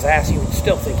balls in his ass, he would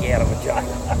still think he had a vagina.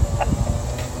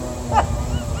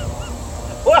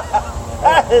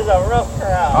 That is a rough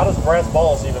crowd. How does brass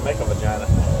balls even make a vagina?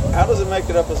 How does it make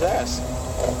it up his ass?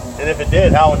 And if it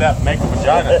did, how would that make a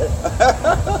vagina?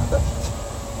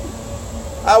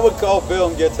 I would call Bill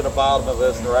and get to the bottom of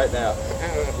this right now.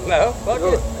 No, fuck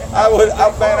it.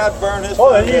 I'd burn his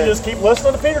Well, then phone you dead. just keep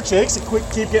listening to Peter Cheeks and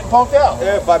keep getting punked out.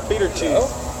 Yeah, by Peter Cheese.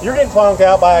 You're getting punked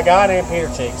out by a guy named Peter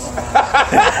Cheeks. No,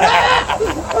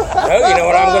 you know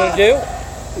what I'm going to do?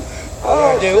 I'm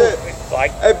going to do shit.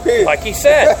 Hey, Pete. like he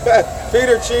said.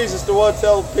 Peter Cheese is the one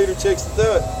telling Peter Cheeks to do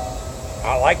it.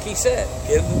 Like he said,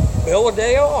 give Bill a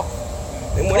day off.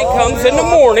 And when he comes in the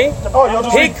morning, I'm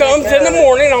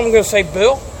going to say,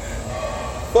 Bill,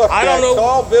 Fuck I that. don't know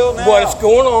Call Bill now. what is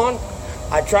going on.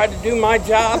 I tried to do my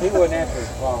job. He wouldn't answer his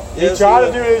phone. He tried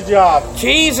to do his job.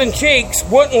 Cheese and Cheeks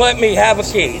wouldn't let me have a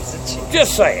key.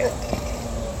 Just saying.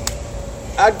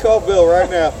 I'd call Bill right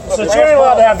now. Since you ain't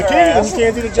allowed to have the key, then you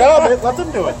can't do the job. Let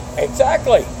them do it.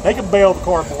 Exactly. They can bail the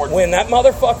cardboard. When that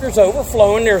motherfucker's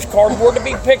overflowing, there's cardboard to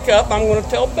be picked up, I'm going to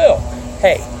tell Bill,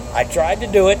 hey, I tried to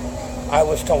do it. I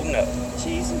was told no.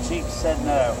 Cheese and Cheeks said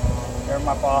no. You're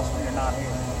my boss when you're not here.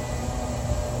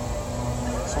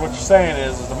 So what you're saying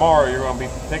is tomorrow you're going to be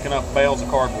picking up bales of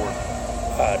cardboard.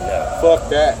 No. Fuck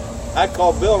that. I'd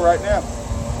call Bill right now.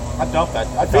 I dump that.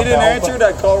 If he didn't answer it,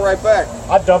 I'd call right back.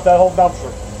 I'd dump that whole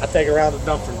dumpster. I'd take it around the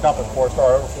dumpster and dump it before it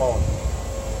started overflowing.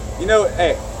 You know,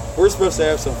 hey, we're supposed to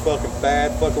have some fucking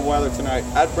bad fucking weather tonight.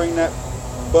 I'd bring that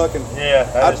fucking... Yeah,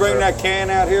 I'd bring that can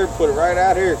out here and put it right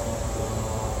out here.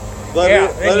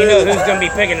 Then you know who's going to be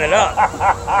picking it up.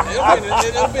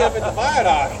 It'll be up at the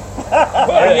viaduct.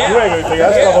 Well, You ain't going to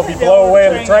that stuff will be blown away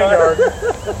in the train yard.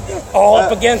 All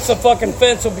up against the fucking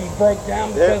fence will be broke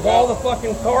down because all the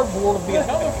fucking cardboard will be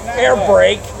air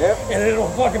brake and it'll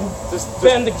fucking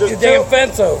bend the damn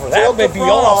fence over. That would be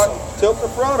awesome. Tilt the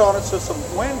front on it so some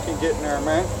wind can get in there,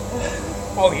 man.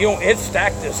 Oh, you don't. It's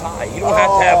stacked this high. You don't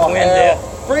have to have wind hell.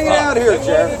 in. Bring it out here,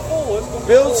 Jerry.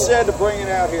 Bill said to bring it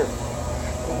out here.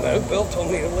 No, Bill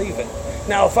told me to leave it.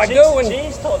 Now, if I go and...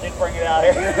 Cheese told you to bring it out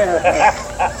here.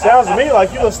 Sounds to me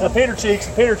like you listen to Peter Cheeks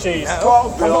and Peter Cheese. Call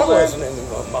I'm Bill, not man. listening to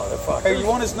the motherfucker. Hey, you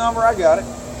want his number? I got it.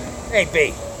 Hey,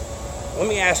 B, let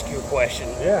me ask you a question.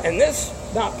 Yeah. And this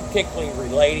not particularly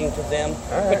relating to them,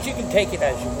 but you can take it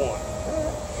as you want.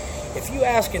 If you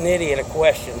ask an idiot a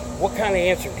question, what kind of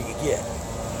answer do you get?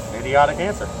 Idiotic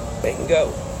answer.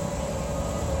 Bingo.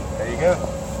 There you go.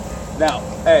 Now,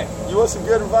 hey, you want some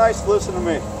good advice? Listen to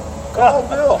me. Call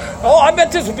Bill. Oh, I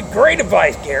bet this would be great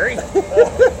advice, Gary.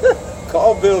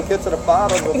 Call Bill. Get to the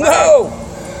bottom of the No.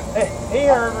 He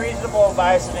heard reasonable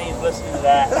advice and he's listening to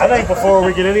that. I think before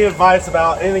we get any advice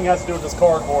about anything that has to do with this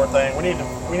cardboard thing, we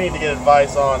need to get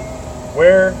advice on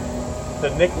where the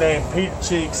nickname Peter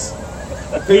Cheeks,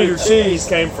 Peter Cheese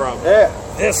came from. Yeah.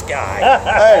 This guy.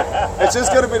 Hey, it's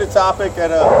just going to be the topic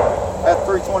at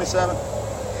 3:27.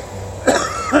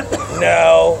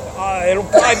 No. It'll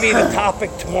probably be the topic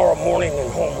tomorrow morning in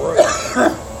homeroom.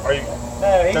 Are you?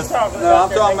 No, he's talking No,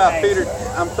 about I'm talking about their Peter.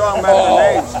 nicknames. I'm talking about the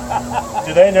names.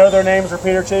 Do they know their names are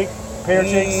Peter Cheek? Peter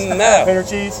Cheeks? No. Peter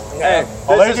Cheese? Hey,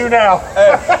 Oh, they do now.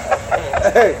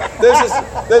 Hey,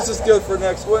 this is good for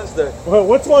next Wednesday. Well,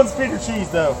 which one's Peter Cheese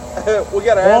though? We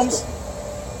got to ask Holmes? him.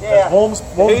 Yeah. Holmes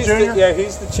He's Jr.?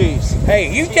 he's the cheese.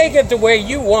 Hey, you take it the way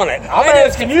you want it. I'm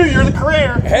asking you. You're the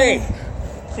creator. Hey,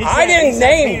 I didn't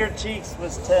name. Peter Cheeks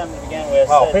was Tim to begin with.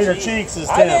 Oh, Said Peter Cheeks. Cheeks is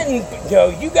I Tim. didn't. No,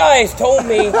 you guys told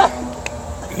me.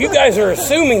 You guys are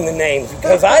assuming the names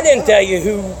because I didn't tell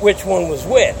you which one was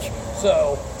which.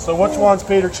 So which one's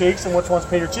Peter Cheeks and which one's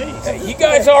Peter Cheeks? you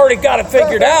guys already got it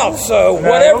figured out. So No,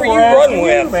 whatever you we're run asking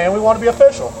with, you, man, we want to be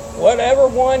official. whatever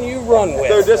one you run with,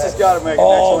 Dude, this has got to make it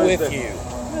all next with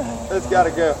Wednesday. you. It's got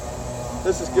to go.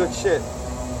 This is good shit.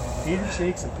 Peter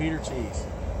Cheeks and Peter Cheeks.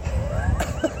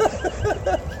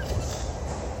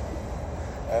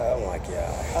 Oh my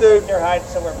god. Dude, They're hiding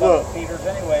somewhere Look. above Peter's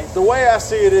anyways. the way I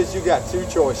see it is you got two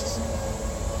choices.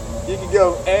 You can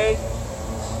go A,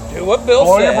 Do what Bill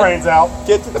Blow your said. brains out.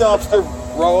 get the dumpster,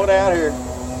 roll it out here,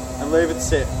 and leave it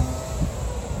sit.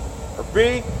 Or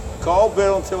B, call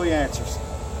Bill until he answers.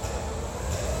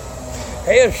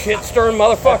 Hey, those shit stirring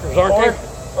motherfuckers, aren't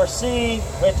they? Or C,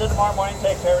 wait till tomorrow morning,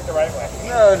 take care of it the right way.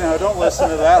 No, don't listen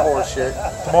to that horse shit.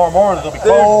 Tomorrow morning it'll be Dude,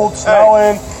 cold,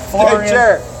 snowing, Hey, flurrying.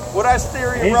 Jared, would I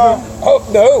steer you He's wrong? Oh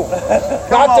no!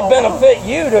 Not to benefit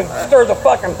you to stir the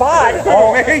fucking pot.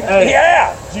 Oh, hey,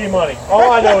 Yeah. G-Money. All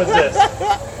I know is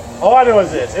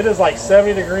this. It is like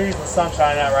 70 degrees and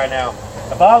sunshine out right now.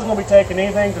 If I was going to be taking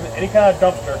anything to any kind of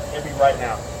dumpster, it'd be right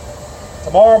now.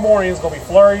 Tomorrow morning is going to be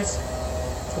flurries.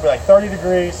 It's going to be like 30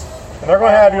 degrees. And they're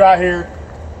going to have you out here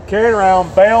carrying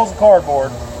around bales of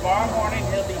cardboard. Tomorrow morning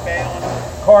he'll be bailing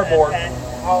Cardboard. and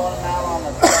hauling them out on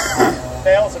the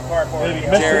bales of cardboard. It'll be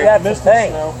Yeah. misty, That's the misty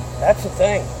thing. snow. That's the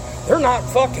thing. They're not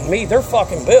fucking me. They're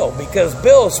fucking Bill because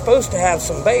Bill is supposed to have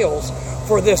some bales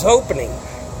for this opening.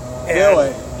 And Bill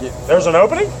ain't getting. There's an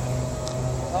opening?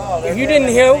 Oh, they're you doing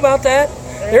didn't a know big- about that?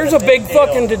 There's a big deal.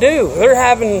 fucking to do. They're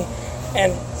having,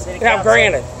 and City now council.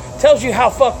 granted, tells you how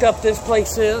fucked up this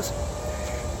place is.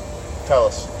 Tell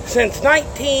us. Since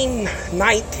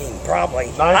 1919,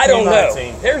 probably. I don't know.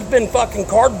 1919. There's been fucking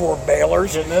cardboard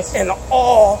balers Getting this? in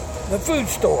all the food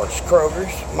stores,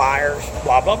 Kroger's, Myers,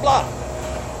 blah, blah, blah.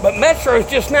 But Metro's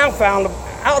just now found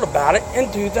out about it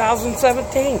in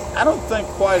 2017. I don't think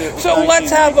quite it was So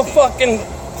let's have a 1918.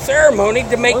 fucking ceremony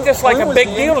to make this like When a was big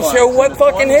the deal to incline? show what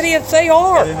fucking 20s? idiots they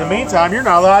are. In the meantime, you're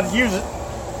not allowed to use it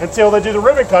until they do the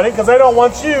ribbon cutting because they don't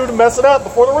want you to mess it up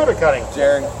before the ribbon cutting.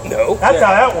 Jerry. No. That's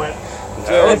how that went.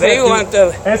 No, they want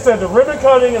to. And it said the ribbon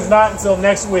cutting is not until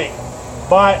next week.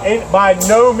 By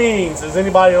no means is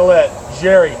anybody to let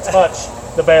Jerry touch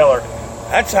the baler.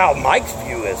 That's how Mike's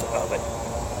view is of it.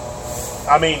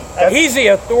 I mean, that's, He's the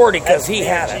authority because he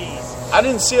had it. I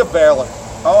didn't see a baler.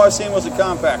 All I seen was a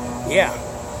compactor. Yeah.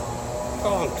 That's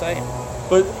all I'm saying.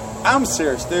 But I'm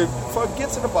serious, dude. Fuck, get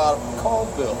to the bottom. Call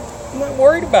Bill. I'm not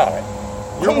worried about it.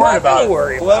 You're I'm worried not about gonna it.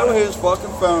 worry about Blow it. his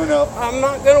fucking phone up I'm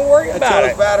not going to worry until about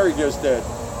his it. battery goes dead.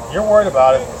 you're worried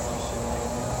about it.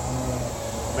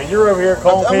 I mean, you're over here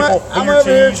calling people I'm Peter over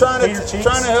here Cheese, trying Peter to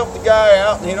Cheeks. help the guy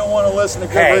out, and he don't want to listen to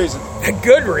good Hey, reason.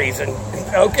 good reason.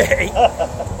 Okay.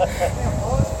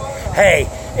 Hey,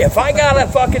 if I got a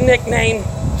fucking nickname,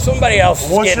 somebody else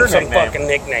is What's getting your some nickname? fucking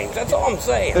nicknames. That's all I'm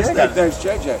saying. His nickname's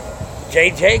JJ.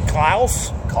 JJ,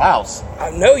 Klaus. Klaus. I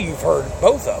know you've heard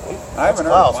both of them. I haven't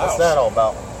heard Klaus. of What's Klaus. that all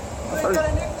about?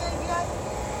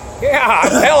 Yeah,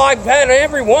 hell, I've had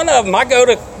every one of them. I go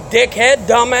to dickhead,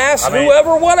 dumbass, I mean,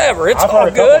 whoever, whatever. It's I've all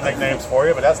heard a couple good. nicknames for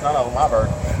you, but that's none of them I've heard.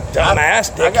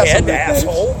 Dumbass, I got some dickhead, nicknames.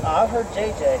 asshole. I've heard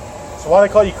JJ. So why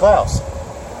they call you Klaus?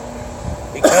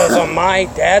 Because on my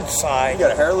dad's You side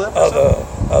got a hair lip? Or of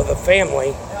something? the family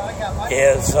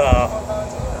is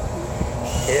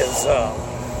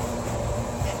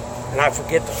and I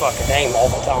forget the fucking name all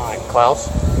the time. Klaus.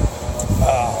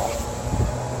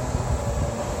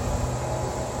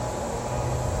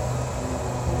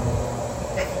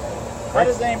 How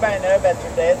does anybody know about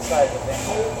your dad's side of the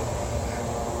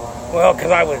family? Well,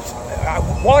 because I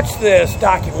watched this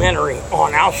documentary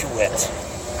on Auschwitz,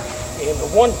 and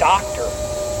the one doctor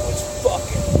was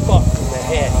fucking fucked in the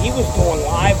head. He was doing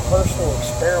live personal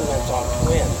experiments on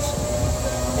twins,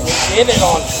 and he did it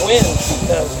on twins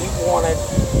because he wanted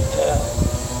to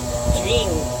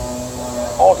gene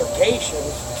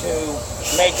altercations to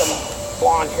make them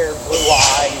blonde-haired, blue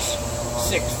eyes,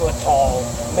 6 foot tall,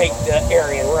 make the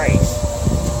Aryan race.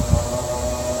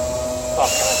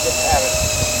 Fuck, I just have it.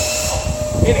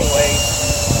 Anyway,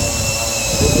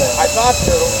 I thought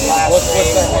their last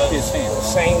name was the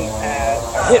same as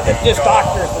this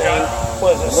doctor's name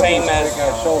was the same as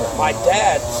my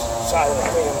dad's side of the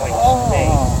family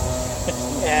name,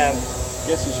 and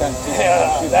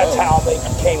that's how they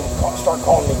start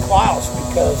calling me Klaus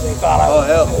because they thought I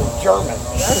was German.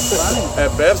 Hey,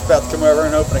 Bev's about to come over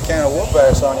and open a can of whoop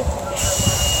ass on you.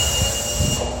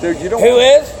 Dude, you don't Who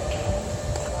is?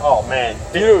 Oh man,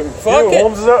 You. Fuck it.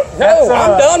 Holmes is up. No,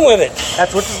 I'm done with it.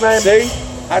 That's what's his name? See?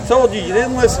 I told you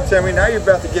didn't listen to me. Now you're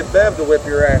about to get Bev to whip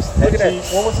your ass. Look at that.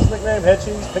 What was his nickname? Head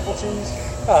cheese? Pickle cheese?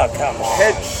 Oh, come on.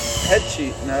 Head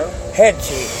cheese. No. Head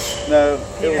cheese. No.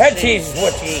 Head cheese is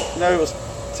what you eat. No, it was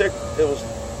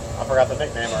I forgot the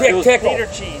nickname. Dick Tickle. Peter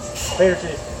cheese. Peter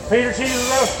cheese. Peter cheese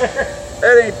is over there.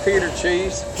 That ain't Peter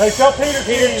cheese. They sell Peter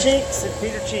Peter cheese. cheeks and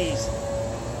Peter cheese.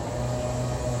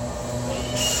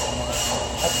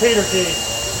 That's Peter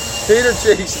cheese. Peter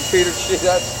cheese and Peter cheese.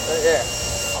 That's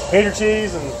yeah. Peter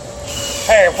cheese and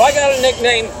Hey, if I got a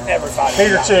nickname, everybody.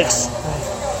 Peter got Chicks.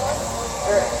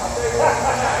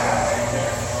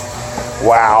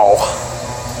 Wow.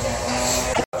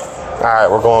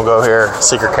 Alright, we're going to go here.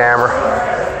 Secret camera.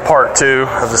 Part 2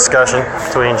 of discussion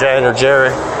between Jane or Jerry.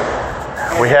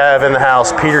 We have in the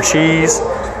house Peter Cheese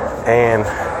and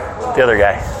the other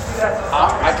guy.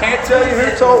 I can't tell you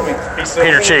who told me.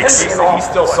 Peter Cheeks. He's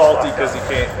still salty because he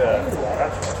can't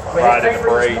ride in the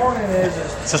parade.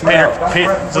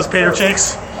 Is this Peter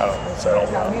Cheeks? I don't know. So I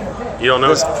don't know. You don't know?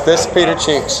 This is Peter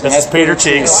Cheeks. This is Peter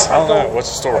Cheeks. I don't know. What's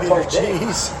the story?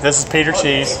 This is Peter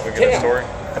Cheese. We get a story?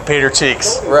 And Peter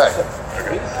Cheeks. Right.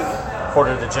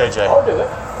 According to JJ.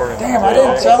 Damn, I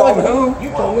didn't tell him who.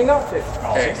 You told me not to.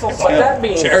 Hey, But that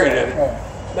being Jerry said, did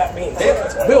it. that being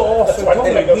said, Bill also told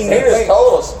me we He needed.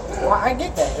 told us. Well, I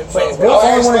get that. But Bill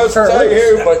I ain't only wanted supposed to to tell turn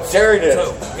you who, but Jerry did.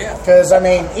 Because, I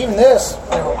mean, even this,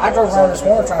 I drove around this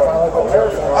morning trying to find a local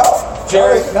Oh,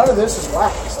 Jerry, None of this is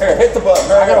waxed. here, hit the button.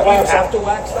 I gotta have to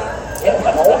wax that.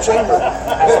 The whole chamber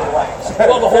has to wax.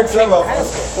 Well, the whole Fix thing them up. has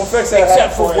to. We'll fix that.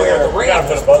 Except for where the ring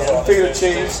is. Peter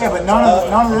Cheese. Yeah, but none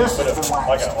of this has been Like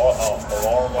waxed. an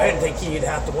alarm. I didn't think you'd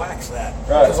have to wax that.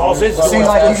 Right. Because all this It is seems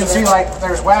like you can see like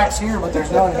there's wax here, but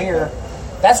there's none here.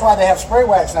 That's why they have spray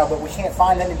wax now, but we can't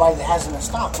find anybody that has it in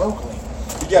stock locally.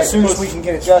 As soon as we can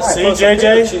get it You got sprayed. See,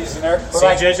 JJ? cheese in there. See,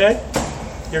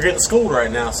 JJ? You're getting schooled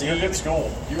right now. See, You're getting schooled.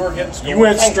 You were getting schooled. you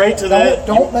went straight to the.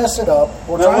 Don't mess it up.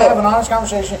 We're trying to have an honest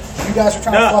conversation. You guys are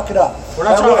trying to fuck it up. We're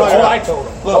not trying to what I fuck told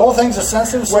him. The whole thing's a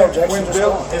sensitive subject. when so just Bill-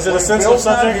 don't. Is it a sensitive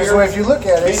subject? So if you look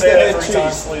at it, Say that 3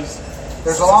 times, please.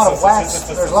 there's a lot of wax.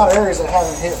 There's a lot of areas that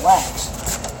haven't hit wax,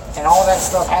 and all that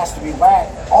stuff has to be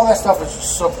waxed. All that stuff is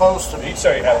supposed to be. He'd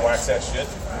show you how to wax that shit.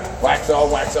 Wax on,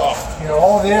 wax off. You know,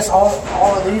 all this, all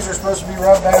of these are supposed to be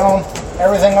rubbed down.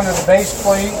 Everything under the base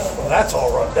plate, Well, that's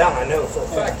all rubbed down. I know for a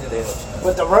fact it is.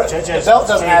 but the belt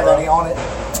doesn't have any on it.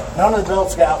 None of the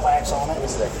belts got wax on it.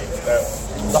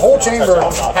 The whole chamber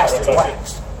has to be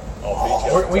waxed.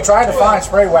 We tried to find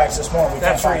spray wax this morning. We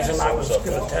That's the can't find reason it. I was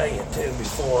going to tell you, too,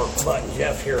 before butting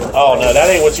Jeff here. Oh, no, that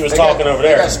ain't what you was talking over They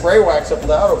there. got spray wax up in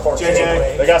the auto parts.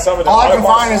 JJ, They got something. All I can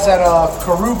find is that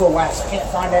Karuba wax. I can't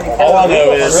find any. all I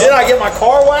know is. Did I get my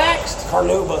car waxed?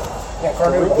 Carnuba. Yeah,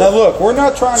 Karuba. Now look, we're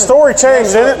not trying to. Story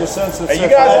changed, didn't Your it? sense of Hey, you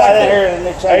guys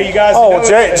like Hey, you guys. Oh,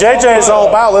 JJ is all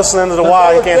about listening to the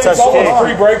why you can't touch the On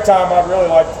key. pre-break time, I'd really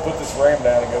like to put this ram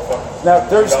down and go fucking Now do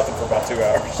there's nothing for about 2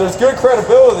 hours. there's good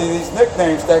credibility in these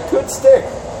nicknames that could stick.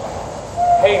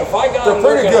 Hey, if I got They're them,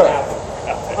 pretty they're good. going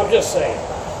to happen. I'm just saying.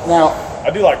 Now,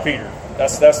 I do like Peter.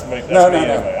 That's me. That's no, me no, no.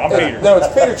 anyway. I'm It's- Peter. No, it's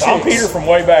Peter Cheeks. I'm Peter from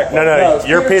way back. No, No, it's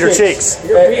you're Peter Cheeks.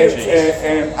 You're Peter Cheeks.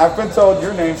 And I've been told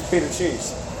your name's Peter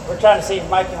Cheeks. We're trying to see if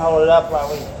Mike can hold it up while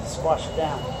we squash it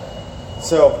down.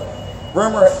 So,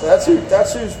 rumor that's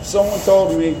who someone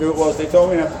told me who it was. They told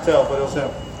me not to tell, but it was him.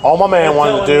 All my man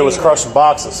wanted to do was crush some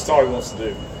boxes. That's all he wants to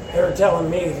do. They were telling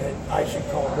me that I should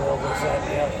call Bill this, that,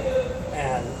 and the other.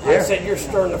 And I Yeah. said, you're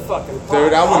stirring the fucking pot.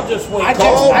 Dude, I I'll would just wait. I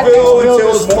call texted Bill Bill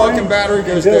until this his morning, fucking battery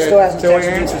goes Bill still dead. hasn't Until he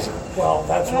texted me. answers it. Well,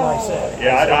 that's what I said.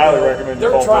 Yeah, I'd highly recommend you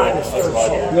They're call trying Bill. to That's stir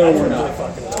what I do. shit. No, That's we're what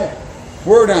not. they fucking do.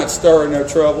 We're not stirring no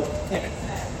trouble.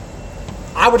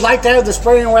 I would like to have the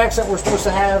spray and wax that we're supposed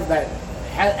to have that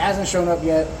hasn't shown up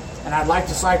yet, and I'd like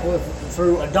to cycle it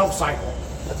through a dump cycle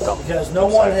because no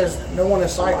one has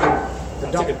cycled the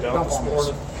dump on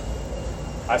this.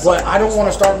 But I don't want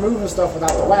to start moving stuff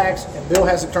without the wax, and Bill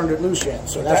hasn't turned it loose yet,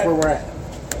 so that's where we're at.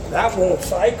 That won't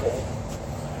cycle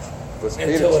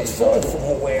until it's full from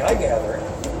the way I gather it.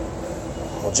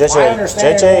 Well, My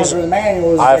understanding going through the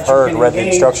manual is I've that you heard can read the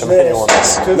engage instruction this manual on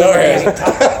this. to the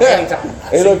anytime.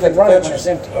 He So you looked can at run the it when it's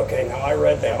empty. Okay, now I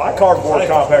read that. My cardboard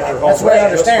compactor. That's the way I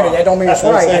understand it. That don't mean it's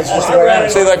right. That's just the way I See,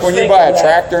 understand like when you buy a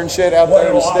tractor and shit out there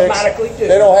in the What it'll sticks, automatically do,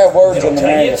 they don't have words it'll in the tell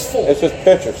you manual. it's full. It's just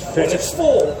pictures. When it's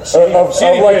full,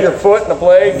 Of like your foot and the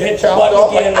blade hit get the chopped button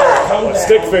off. again, it'll come down.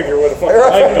 Stick figure with a fucking.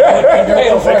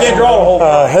 I can't draw the whole.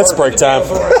 It's break time.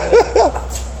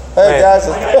 Hey guys,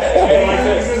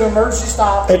 it. The emergency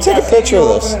stop. Hey, take a picture of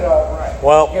this. Open it up, right.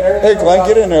 Well, hey Glenn,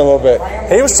 get in there a little bit.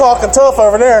 he was talking tough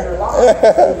over there.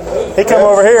 He come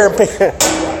over here and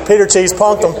Peter Cheese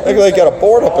punked him. Look like he got a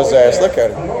board up his ass. Look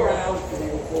at him.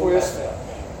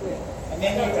 And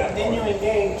then you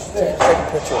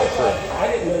picture of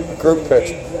the crew. Group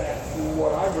picture.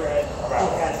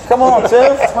 Come on,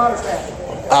 Tim.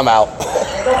 I'm out.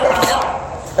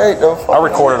 Hey, don't I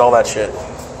recorded all that shit.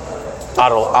 I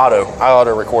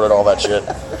auto recorded all that shit.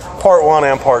 Part 1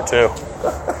 and part 2.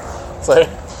 So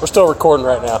we're still recording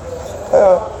right now.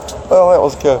 Well, that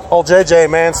was good. Old JJ,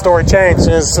 man, story changed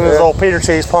as soon as old Peter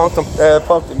Cheese punked him. Yeah,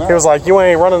 punked him out. He was like, "You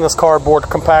ain't running this cardboard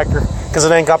compactor because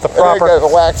it ain't got the proper It ain't got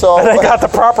the wax on. It ain't got the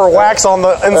proper wax on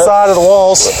the inside of the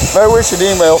walls." Maybe we should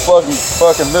email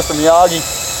fucking Mr. Miyagi.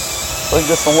 We can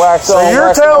get some wax on.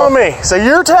 So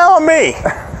you're telling me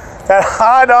that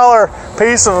high dollar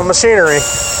piece of machinery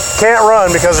can't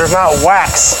run because there's not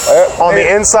wax on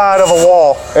the inside of a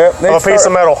wall of a piece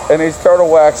of metal. It needs turtle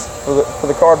wax for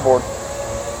the cardboard.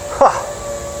 Huh.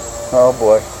 Oh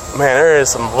boy. Man, there is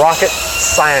some rocket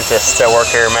scientists that work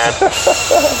here, man.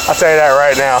 I'll tell you that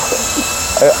right now.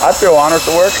 I feel honored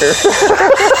to work here.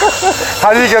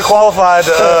 How do you get qualified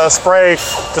to spray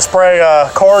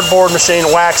cardboard machine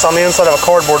wax on the inside of a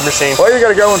cardboard machine? Well, you got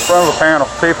to go in front of a panel,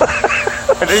 people.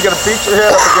 And then you got to beat your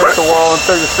head up against the wall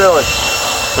until you're silly.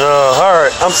 All right,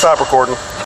 I'm stop recording.